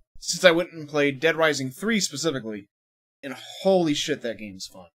 Since I went and played Dead Rising 3 specifically, and holy shit, that game's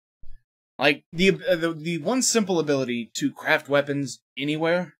fun. Like, the one simple ability to craft weapons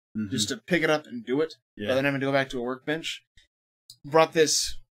anywhere, just to pick it up and do it, rather than having to go back to a workbench, brought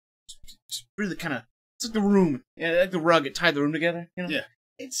this really kind of, it's like the room, like the rug, it tied the room together, you know? Yeah.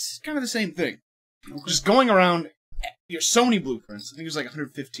 It's kind of the same thing. Okay. Just going around, there's so many blueprints, I think there's like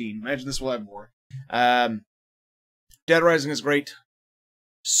 115, imagine this will have more. Dead Rising is great.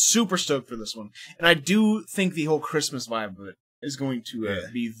 Super stoked for this one. And I do think the whole Christmas vibe of it is going to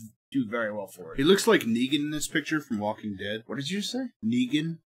do very well for it. He looks like Negan in this picture from Walking Dead. What did you say?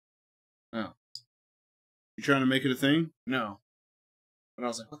 Negan. Oh. You trying to make it a thing? No. And I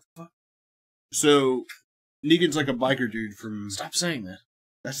was like, what the fuck? So, Negan's like a biker dude from... Stop saying that.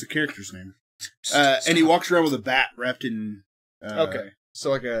 That's the character's name. And he walks around with a bat wrapped in... okay. So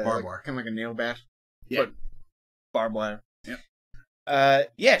like a... barbed wire. Kind of like a nail bat? Yeah. But barbed wire.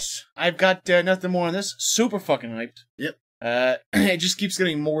 Yep. Yes. I've got nothing more on this. Super fucking hyped. Yep. It just keeps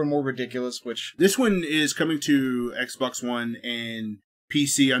getting more and more ridiculous, which... This one is coming to Xbox One and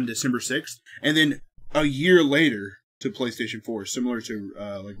PC on December 6th. And then a year later to PlayStation 4, similar to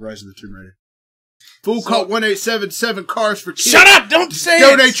like Rise of the Tomb Raider. Full Cult 1877 Cars for Kids. Shut up! Don't say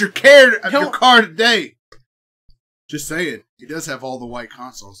Donate your car today. Just say it. He does have all the white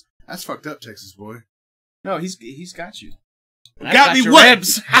consoles. That's fucked up, Texas boy. No, he's got you. Got me your what?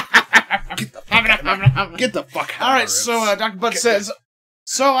 ribs. Get the fuck out. All right, so Dr. Butt says,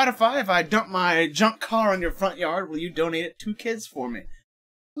 so out of 5, I dump my junk car on your front yard. Will you donate it to kids for me?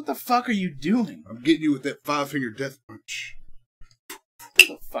 What the fuck are you doing? I'm getting you with that 5-finger death punch. Get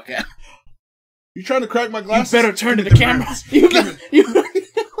the fuck out. You trying to crack my glasses? You better turn to the camera.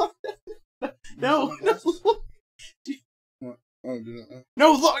 No.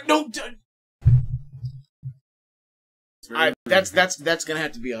 No, look, no. Alright, that's gonna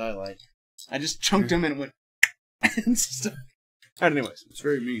have to be a highlight. I just chunked him and went. Anyways, it's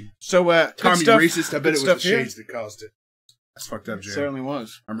very mean. So, Tommy racist. I bet it was the here. shades that caused it. That's fucked up, Jerry. It certainly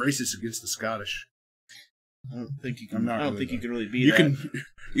was. I'm racist against the Scottish. I don't think you can. I'm not. I don't really, think you though. can really be you that.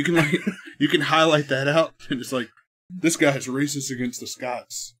 You can highlight that out, and it's like this guy's racist against the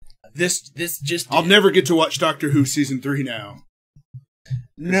Scots. This just. I'll never get to watch Doctor Who season 3 now.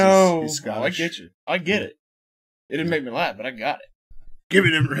 No, he's Scottish. I get you. I get it. It didn't make me laugh, but I got it. Give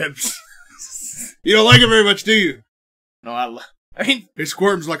me them ribs. You don't like it very much, do you? No, I mean, it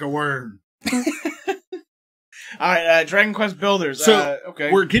squirms like a worm. All right, Dragon Quest Builders. So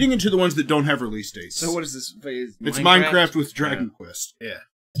okay, we're getting into the ones that don't have release dates. So what is this? It's Minecraft with Dragon Quest. Yeah.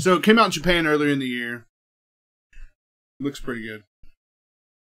 So it came out in Japan earlier in the year. Looks pretty good.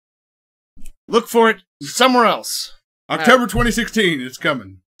 Look for it somewhere else. October 2016. It's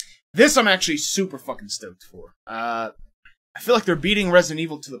coming. This I'm actually super fucking stoked for. I feel like they're beating Resident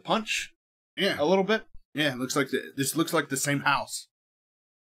Evil to the punch. Yeah. A little bit. Yeah, it looks like this looks like the same house.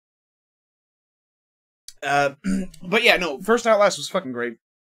 But yeah, no, First Outlast was fucking great.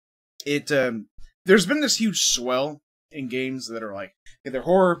 It there's been this huge swell in games that are like, they're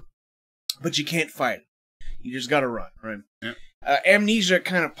horror, but you can't fight it. You just gotta run, right? Yeah. Amnesia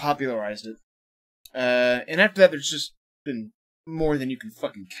kind of popularized it. And after that, there's just been more than you can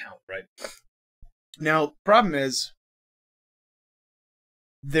fucking count, right? Now, problem is,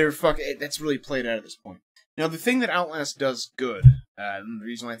 That's really played out at this point. Now, the thing that Outlast does good, and the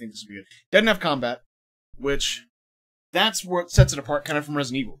reason why I think this is good, doesn't have combat, which that's what sets it apart kind of from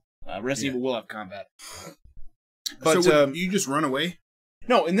Resident Evil. Resident Evil will have combat. But so you just run away?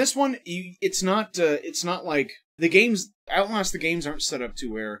 No, in this one, it's not like the games. Outlast, the games aren't set up to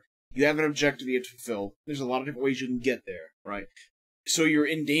where you have an objective you have to fulfill. There's a lot of different ways you can get there, right? So you're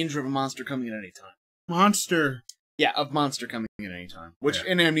in danger of a monster coming at any time. Monster. Yeah, of monster coming at any time. Which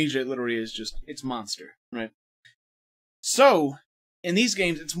in Amnesia, it literally is it's monster, right? So, in these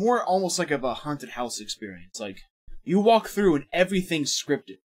games, it's more almost like of a haunted house experience. Like, you walk through and everything's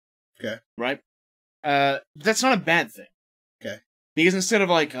scripted. Okay. Right? That's not a bad thing. Okay. Because instead of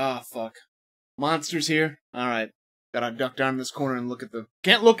like, fuck, monsters here, alright, gotta duck down in this corner and look at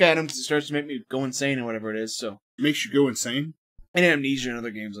can't look at them because it starts to make me go insane or whatever it is, so. Makes you go insane? And Amnesia and other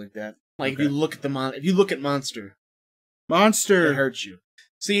games like that. Like, if you look at Monster, it hurts you.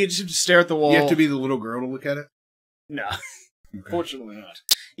 So you just have to stare at the wall. You have to be the little girl to look at it? No. Okay. Fortunately not.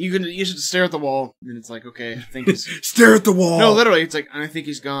 You should stare at the wall, and it's like, okay, I think he's... Stare at the wall! No, literally, it's like, I think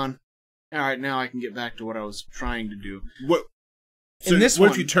he's gone. Alright, now I can get back to what I was trying to do. What? So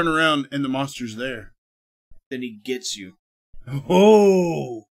what if you turn around and the monster's there? Then he gets you.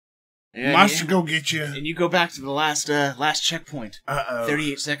 Oh! And monster go get you. And you go back to the last checkpoint.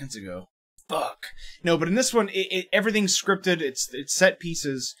 38 seconds ago. Fuck. No, but in this one, everything's scripted. It's set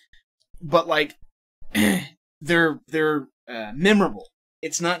pieces, but like they're memorable.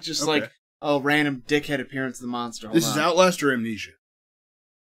 It's not just like random dickhead appearance of the monster. This is Outlast or Amnesia?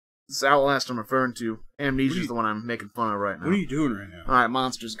 This is Outlast I'm referring to. Amnesia's the one I'm making fun of right now. What are you doing right now? All right,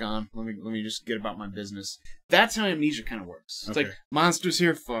 monster's gone. Let me just get about my business. That's how Amnesia kind of works. It's like monster's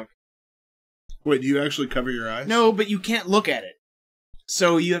here. Fuck. Wait, do you actually cover your eyes? No, but you can't look at it.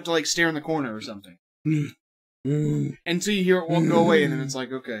 So you have to like stare in the corner or something. Until you hear it won't go away, and then it's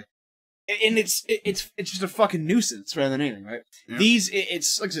like, okay. And it's just a fucking nuisance rather than anything, right? Yeah.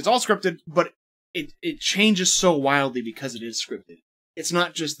 It's like I said, it's all scripted, but it changes so wildly because it is scripted. It's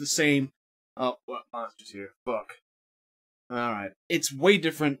not just the same, what monster's here? Fuck. Alright. It's way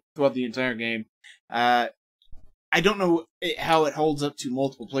different throughout the entire game. I don't know how it holds up to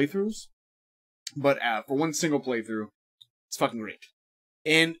multiple playthroughs, but for one single playthrough, it's fucking great.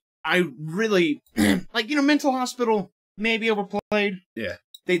 And I really, like, Mental Hospital, maybe overplayed. Yeah.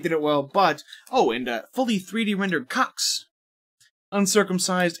 They did it well, but, and fully 3D rendered cocks.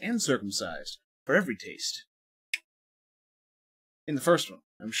 Uncircumcised and circumcised. For every taste. In the first one.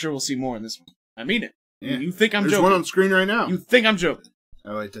 I'm sure we'll see more in this one. I mean it. Yeah. You think I'm joking. There's one on screen right now. You think I'm joking.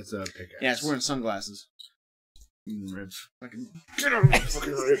 Oh, wait, that's a pickaxe. Yeah, it's wearing sunglasses. Ribs. Get out of my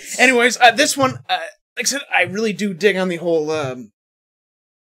fucking ribs. Anyways, this one, like I said, I really do dig on the whole, kind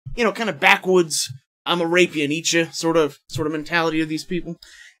of backwoods, I'm a rape you and eat you sort of mentality of these people.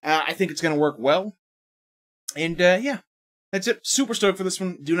 I think it's going to work well. And, yeah. That's it. Super stoked for this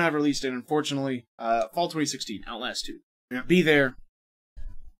one. Do not have a release date, unfortunately. Fall 2016, Outlast 2. Yeah. Be there.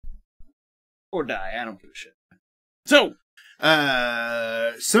 Or die. I don't give a shit. So,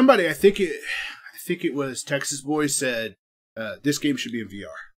 somebody, I think it was Texas Boy said, this game should be in VR.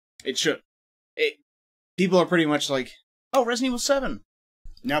 It should. People are pretty much like, oh, Resident Evil 7.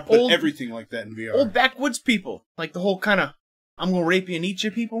 Now put everything like that in VR. Old backwoods people. Like the whole kind of, I'm going to rape you and eat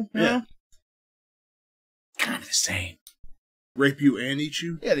you people. You know? Kind of the same. Rape you and eat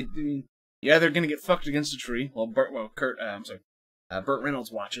you? Yeah, they're going to get fucked against a tree. Burt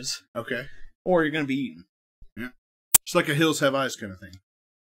Reynolds watches. Okay. Or you're going to be eaten. Yeah. It's like a Hills Have Eyes kind of thing.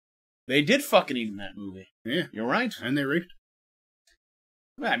 They did fucking eat in that movie. Yeah. You're right. And they raped.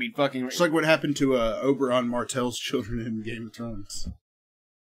 I mean, fucking... It's like what happened to Oberyn Martell's children in Game of Thrones.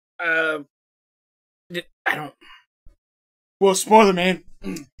 I don't... Well, spoiler, man.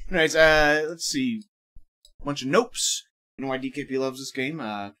 Anyways, let's see. Bunch of nopes. You know why DKP loves this game?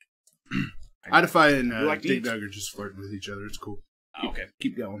 Idify and Dig Dug are just flirting with each other. It's cool. Okay.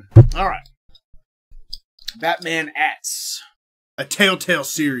 Keep going. Alright. Batman Ats. A Telltale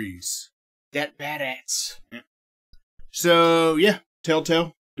series. That bad Ats. Yeah. So, yeah.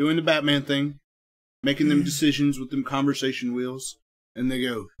 Telltale. Doing the Batman thing. Making them decisions with them conversation wheels. And they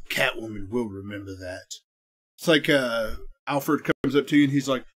go, Catwoman will remember that. It's like Alfred comes up to you and he's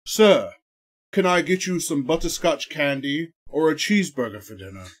like, Sir, can I get you some butterscotch candy or a cheeseburger for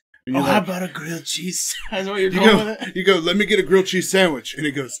dinner? And how about a grilled cheese? That's what you're going with it? You go, let me get a grilled cheese sandwich. And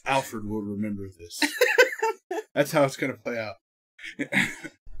he goes, Alfred will remember this. That's how it's going to play out.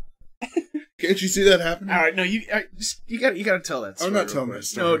 Can't you see that happening? All right, no, you got to tell that story. I'm not telling that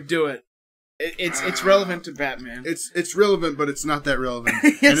story. No, do it. It's relevant to Batman. It's relevant, but it's not that relevant.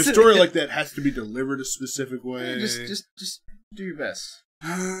 Yes, and a story like that has to be delivered a specific way. Just do your best.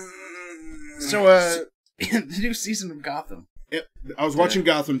 So, the new season of Gotham. Yep. I was watching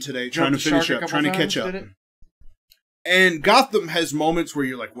Gotham today, trying to Jumped the finish shark a up, couple trying to catch times, up. did it? And Gotham has moments where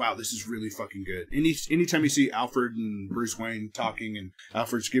you're like, wow, this is really fucking good. Anytime you see Alfred and Bruce Wayne talking and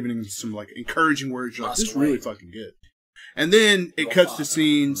Alfred's giving him some like encouraging words, you're like, this is really fucking good. And then it cuts to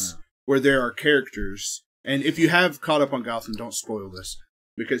scenes where there are characters. And if you have caught up on Gotham, don't spoil this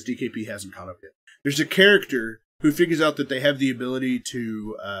because DKP hasn't caught up yet. There's a character who figures out that they have the ability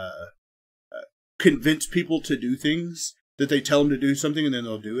to convince people to do things, that they tell them to do something and then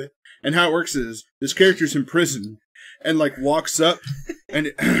they'll do it. And how it works is this character's in prison and like walks up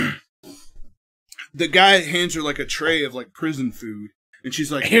and the guy hands her like a tray of like prison food and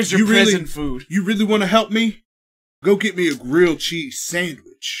she's like, here's your prison food. You really want to help me? Go get me a grilled cheese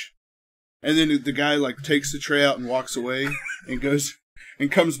sandwich. And then the guy like takes the tray out and walks away and goes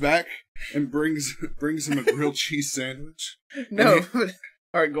and comes back and brings him a grilled cheese sandwich. No,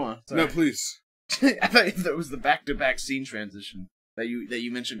 all right, go on. Sorry. No, please. I thought that was the back-to-back scene transition that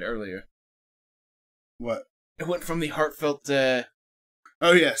you mentioned earlier. What? It went from the heartfelt.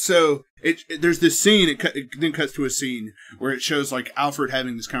 Oh yeah, so there's this scene. It then cuts to a scene where it shows like Alfred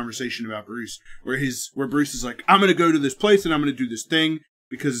having this conversation about Bruce, where Bruce is like, "I'm gonna go to this place and I'm gonna do this thing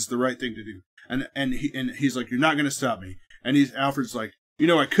because it's the right thing to do," and he's like, "You're not gonna stop me," and Alfred's like, "You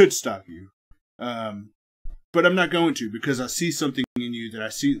know, I could stop you, but I'm not going to because I see something in you that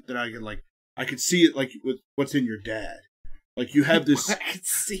I could see it like with what's in your dad. Like you have this. I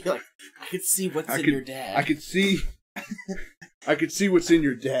could see what's in your dad. I could see. I could see what's in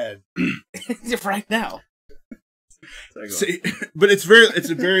your dad right now. See, but it's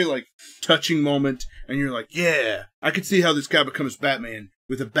a very like touching moment, and you're like, yeah, I could see how this guy becomes Batman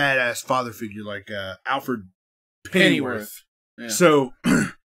with a badass father figure like Alfred Pennyworth. Yeah. So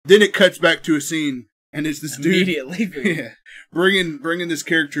then it cuts back to a scene, and it's this dude immediately bringing this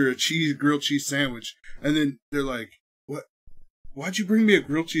character a grilled cheese sandwich, and then they're like, what? Why'd you bring me a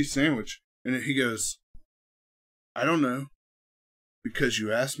grilled cheese sandwich? And then he goes, I don't know. Because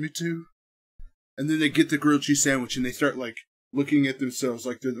you asked me to? And then they get the grilled cheese sandwich and they start like looking at themselves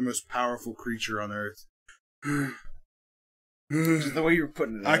like they're the most powerful creature on earth. Just the way you were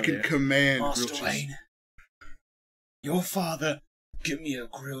putting it I can command Master grilled cheese. Wayne, your father, give me a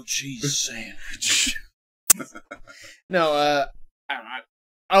grilled cheese sandwich. No,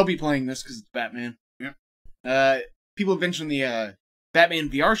 I'll be playing this because it's Batman. Yeah. People have mentioned the Batman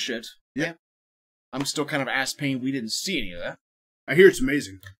VR shit. Yeah. I'm still kind of ass pain we didn't see any of that. I hear it's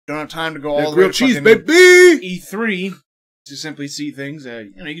amazing. Don't have time to go all the way grilled to cheese, fucking baby! E3 to simply see things.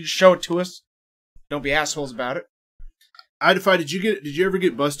 You can just show it to us. Don't be assholes about it. Did you ever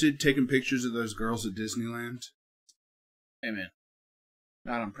get busted taking pictures of those girls at Disneyland? Hey man,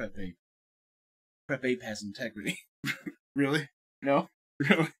 not on Prep Ape. Prep Ape has integrity. Really? No?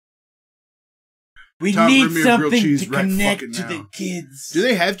 Really? We Tom, need bring me a grilled something cheese to right connect fucking to now. the kids. Do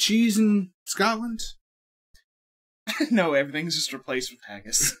they have cheese in Scotland? No, everything's just replaced with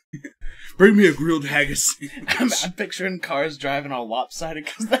haggis. Bring me a grilled haggis. I'm picturing cars driving all lopsided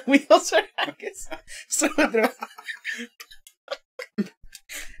because the wheels are haggis. So they're...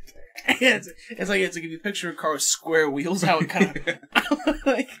 it's like if you picture a car with square wheels, how it kind of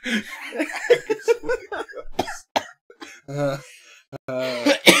like...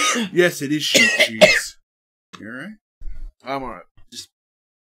 Yes, it is sheep cheese. You alright? I'm alright. Just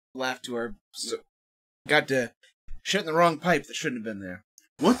laugh to our... Got to shit in the wrong pipe that shouldn't have been there.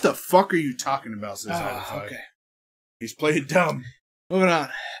 What the fuck are you talking about, says Okay. He's playing dumb. Moving on.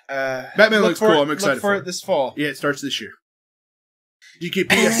 Batman looks cool. I'm excited look for it this fall. Yeah, it starts this year.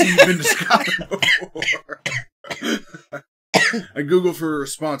 DKP, I see you've been to Scotland before. I Googled for a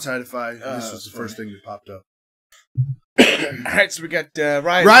response Hi-Fi. This was the first thing that popped up. Alright, so we got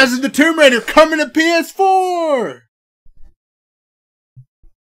Rise of the Tomb Raider coming to PS4!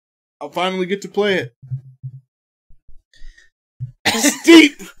 I'll finally get to play it.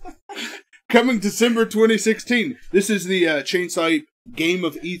 Steep! Coming December 2016. This is the Chainsaw game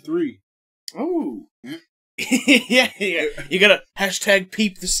of E3. Oh. Yeah. You gotta hashtag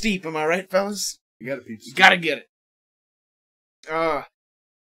peep the steep, am I right, fellas? You gotta peep the steep. You gotta get it.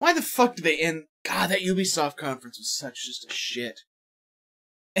 Why the fuck did they end... God, that Ubisoft conference was such just a shit.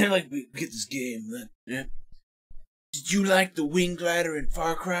 And like, we get this game, then. Yeah. Did you like the Wing Glider in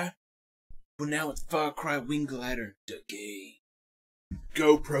Far Cry? Well, now it's Far Cry Wing Glider, the game.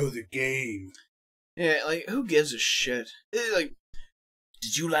 GoPro the game. Yeah, like, who gives a shit? Like,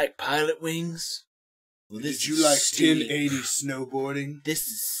 did you like Pilot Wings? Well, Did you like 1080 snowboarding? This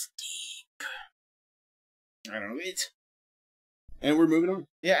is steep. I don't know, And we're moving on.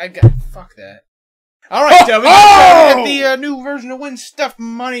 Yeah, fuck that. All right, we got the new version of Win Stuff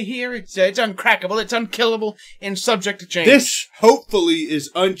Money here. It's uncrackable, it's unkillable, and subject to change. This, hopefully,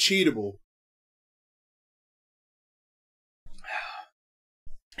 is uncheatable.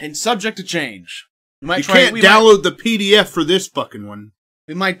 And subject to change. You can't download the PDF for this fucking one.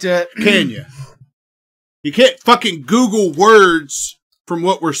 We might, Can you? You can't fucking Google words from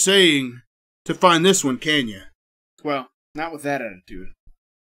what we're saying to find this one, can you? Well, not with that attitude.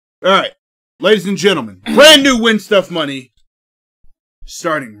 Alright, ladies and gentlemen, brand new Win Stuff Money,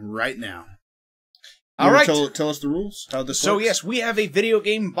 starting right now. Alright. Tell us the rules, how this works? Yes, we have a video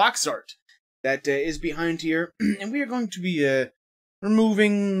game box art that is behind here, and we are going to be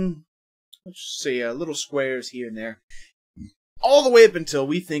removing, let's say, little squares here and there, all the way up until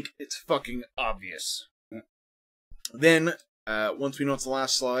we think it's fucking obvious. Then, once we know it's the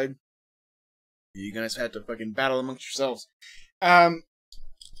last slide, you guys have to fucking battle amongst yourselves.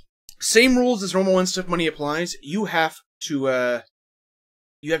 Same rules as normal Win Stuff Money applies. You have to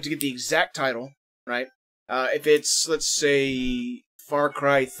get the exact title, right? If it's, let's say, Far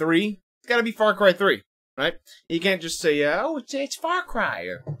Cry 3, it's gotta be Far Cry 3, right? You can't just say, oh, it's Far Cry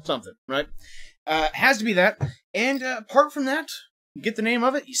or something, right? It has to be that. And apart from that, you get the name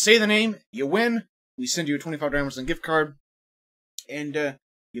of it, you say the name, you win, we send you a $25 gift card, and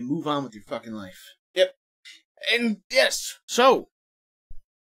you move on with your fucking life. Yep. And yes, so,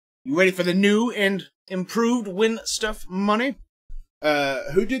 you ready for the new and improved Win Stuff Money?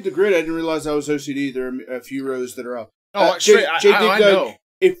 Who did the grid? I didn't realize I was OCD. There are a few rows that are up. Oh, I know.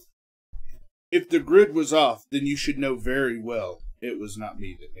 If the grid was off, then you should know very well it was not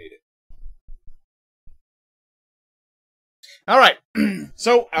me that made it. All right.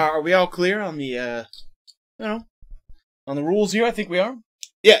 So, are we all clear on the, on the rules here? I think we are.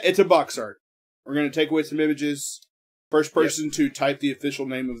 Yeah, it's a box art. We're going to take away some images. First person to type the official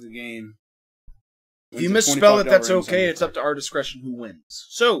name of the game. If you misspell it, that's okay. It's up to our discretion who wins.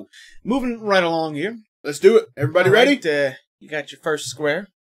 So, moving right along here. Let's do it. Everybody ready? You got your first square.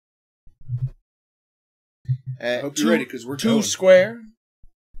 I hope you're ready, because we're 2 going. Square.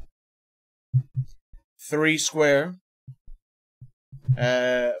 3 square.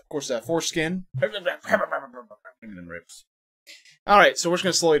 Of course, foreskin. Alright, so we're just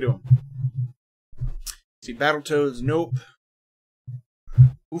going to slowly do them. See, Battletoads, nope.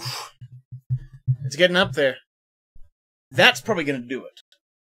 Oof. It's getting up there. That's probably going to do it.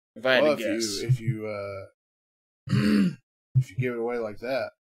 If I had to guess. If you give it away like that.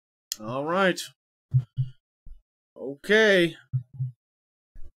 Alright. Okay.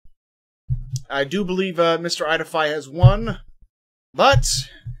 I do believe Mr. Idify has won. But,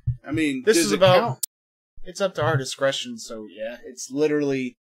 I mean, this is about... Count? It's up to our discretion, so yeah. It's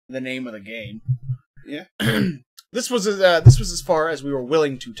literally the name of the game. Yeah. This was as far as we were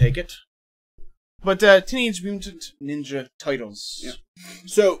willing to take it. But Teenage Mutant Ninja Titles. Yeah.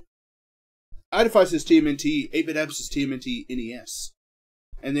 So, Idify says TMNT, 8-Bit Abs says TMNT NES.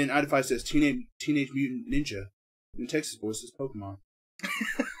 And then Idify says Teenage Mutant Ninja. And Texas Boy says Pokemon.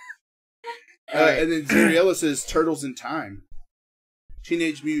 And then Zariella says Turtles in Time.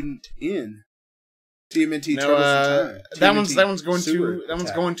 Teenage Mutant in TMNT Turtles in Time. That one's going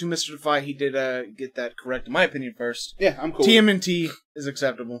to Mr. Defy. He did get that correct, in my opinion, first. Yeah, I'm cool. TMNT is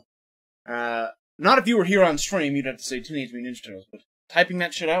acceptable. Not if you were here on stream, you'd have to say Teenage Mutant Ninja Turtles, but typing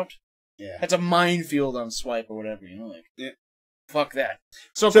that shit out, yeah, that's a minefield on Swipe or whatever, you know, like, yeah, fuck that.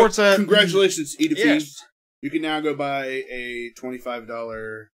 So of course, congratulations, Edify. Yes. You can now go buy a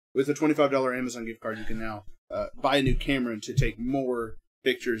 $25 with a $25 Amazon gift card. You can now buy a new camera to take more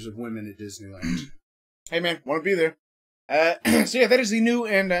pictures of women at Disneyland. Hey man, want to be there? So yeah, that is the new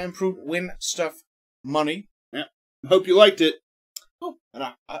and improved Win Stuff Money. Yeah, hope you liked it. Oh, and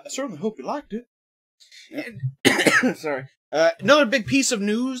I certainly hope you liked it. Yeah. And, sorry. Another big piece of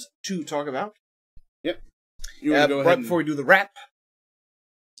news to talk about. Yep. You want to go ahead right before we do the wrap.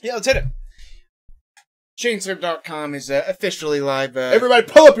 Yeah, let's hit it. Chainsaw.com is officially live. Everybody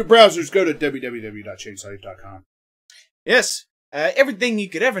pull up your browsers. Go to www.chainsaw.com. Yes. Everything you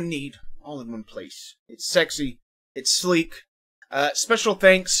could ever need, all in one place. It's sexy. It's sleek. Special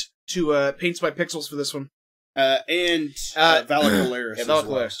thanks to Paints by Pixels for this one. And Valak Polaris. Yeah, Valak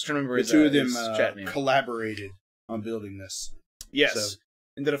Polaris. Well. The two of them collaborated on building this. Yes. So.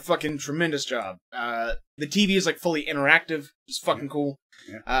 And did a fucking tremendous job. The TV is like fully interactive. It's fucking cool.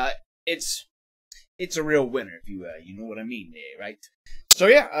 Yeah. It's a real winner, if you know what I mean there, right? So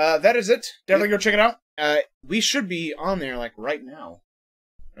yeah, that is it. Definitely go check it out. We should be on there like right now.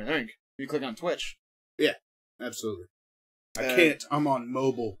 I think. If you click on Twitch. Yeah, absolutely. I can't. I'm on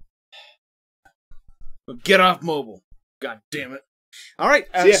mobile. Get off mobile. God damn it. All right.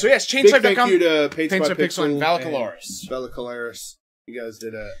 So yes, big thank you to Paints by Pixel and Valacalaris. Valacalaris. You guys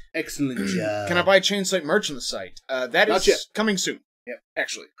did an excellent job. Can I buy Chainslate merch on the site? That Not is yet. coming soon. Yep,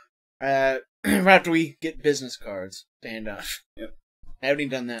 actually. Right after we get business cards to hand out. Yep. I haven't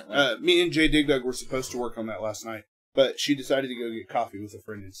even done that. Me and Jay Digdug were supposed to work on that last night, but she decided to go get coffee with a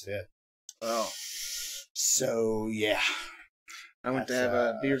friend instead. Oh. So, yeah. I went to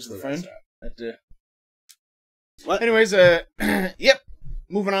have beers with a friend. What? Anyways, yep.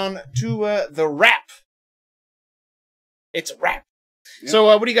 Moving on to the wrap. It's a wrap. Yep. So,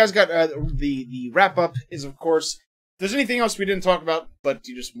 what do you guys got? The wrap up is, of course, if there's anything else we didn't talk about, but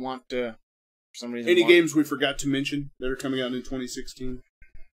you just want to, for some reason. Any games we forgot to mention that are coming out in 2016?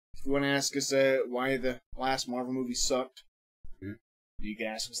 If you want to ask us why the last Marvel movie sucked, you can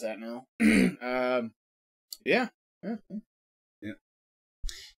ask us that now. Yeah.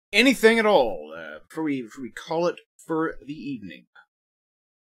 Anything at all before we call it for the evening.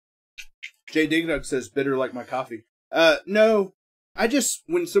 Jay Digdug says, bitter like my coffee. No. I just,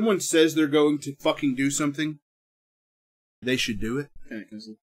 when someone says they're going to fucking do something, they should do it.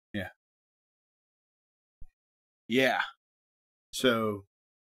 Yeah. Yeah. So,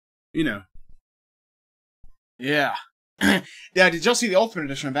 you know. Yeah. Yeah, did y'all see the Ultimate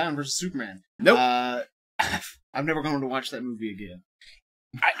Edition of Batman vs. Superman? Nope. I'm never going to watch that movie again.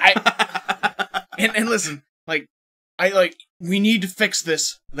 And listen, we need to fix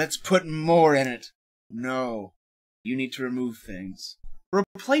this. Let's put more in it. No. You need to remove things.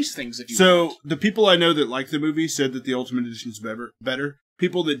 Replace things if you want. The people I know that like the movie said that the Ultimate Edition is better.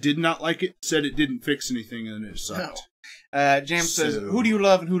 People that did not like it said it didn't fix anything and it sucked. No. Jam says, who do you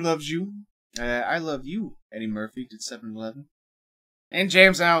love and who loves you? I love you, Eddie Murphy, did 7-Eleven. And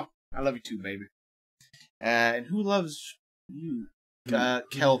James now, I love you too, baby. And who loves you?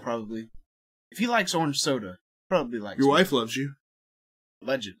 Kel, probably. If he likes orange soda, probably likes Your me. wife loves you.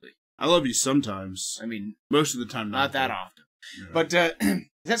 Allegedly. I love you sometimes. I mean, most of the time, not that often. Yeah. But, is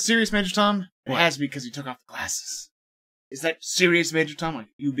that serious, Major Tom? It What? has to be because he took off the glasses. Is that serious, Major Tom? Like,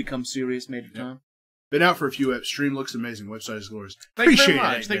 you become serious, Major Tom? Been out for a few eps. Stream looks amazing. Website is glorious. Thank you Appreciate very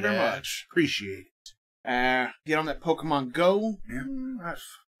much. it. Thank you very much. Appreciate it. Get on that Pokemon Go. Yeah. I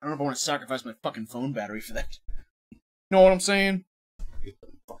don't know if I want to sacrifice my fucking phone battery for that. Know what I'm saying? Get the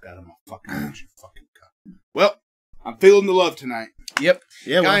fuck out of my fucking house, you fucking cunt. Well, I'm feeling the love tonight. Yep.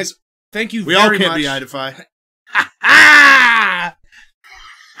 Yeah, guys, thank you we very all much. can't be identified. Ha ha!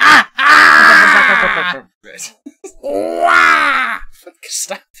 Ha ha!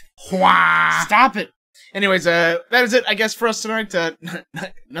 Stop. Stop it. Anyways, that is it, I guess, for us tonight.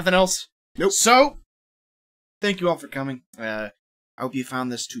 Nothing else? Nope. So, thank you all for coming. I hope you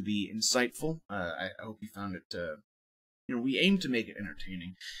found this to be insightful. I hope you found it, we aim to make it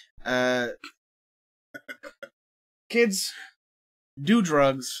entertaining. Kids, do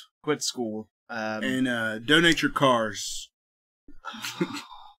drugs, quit school. And donate your cars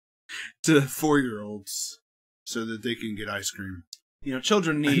to 4-year-olds so that they can get ice cream.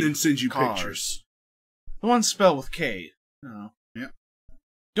 Children need and then send you cars. pictures. The one spelled with K. Yeah.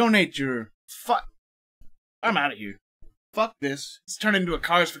 Donate your I'm out of here. Fuck this. It's turned into a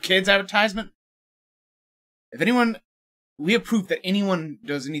Cars for Kids advertisement. If we have proof that anyone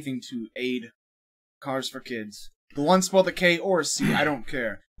does anything to aid Cars for Kids, the one spelled with a K or a C, I don't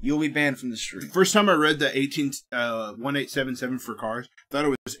care. You'll be banned from the street. First time I read the 1877 for cars, thought it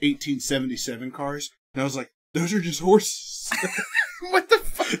was 1877 cars, and I was like, those are just horses. What the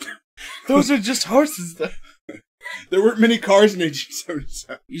fuck? Those are just horses, though. There weren't many cars in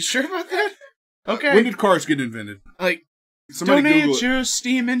 1877. You sure about that? Okay. When did cars get invented? Somebody donate Google it. your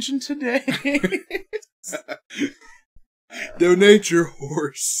steam engine today. Donate your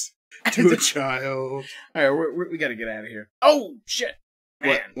horse to a child. Alright, we gotta get out of here. Oh, shit. Man.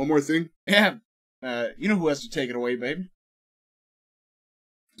 What? One more thing? Yeah. You know who has to take it away, baby?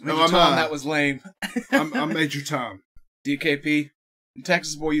 No, Major Tom, that was lame. I'm Major Tom. DKP.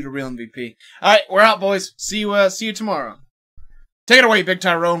 Texas boy, you the real MVP. Alright, we're out, boys. See you tomorrow. Take it away, Big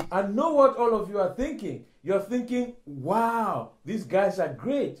Tyrone. I know what all of you are thinking. You're thinking, wow, these guys are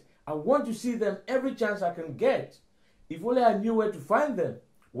great. I want to see them every chance I can get. If only I knew where to find them.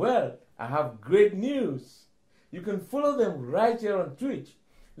 Well, I have great news. You can follow them right here on Twitch.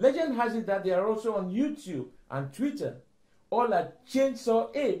 Legend has it that they are also on YouTube and Twitter, all at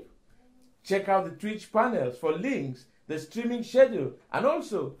Chainsaw Ape. Check out the Twitch panels for links, the streaming schedule, and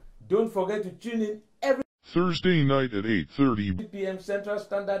also don't forget to tune in every Thursday night at 8:30 p.m. Central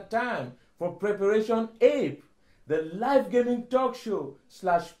Standard Time for Preparation Ape, the live gaming talk show /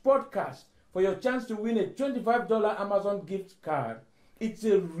 podcast for your chance to win a $25 Amazon gift card. It's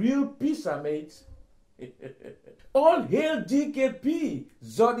a real pizza, mates. All hail DKP!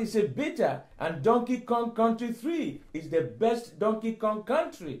 Zod is a beta, and Donkey Kong Country 3 is the best Donkey Kong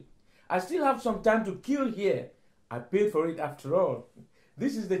country. I still have some time to kill here. I paid for it after all.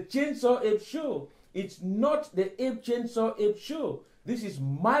 This is the Chainsaw Ape Show. It's not the Ape Chainsaw Ape Show. This is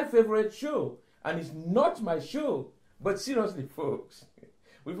my favorite show, and it's not my show. But seriously, folks,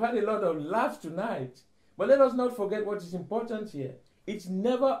 we've had a lot of laughs tonight. But let us not forget what is important here. It's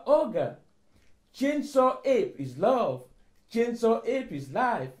never ogre. Chainsaw Ape is love. Chainsaw Ape is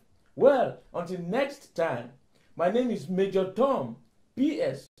life. Well, until next time, my name is Major Tom.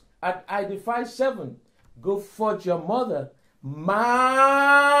 P.S. At ID 7, go fudge your mother. Man!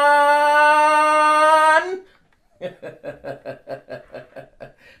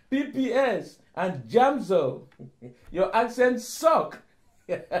 PPS and Jamzo, your accents suck.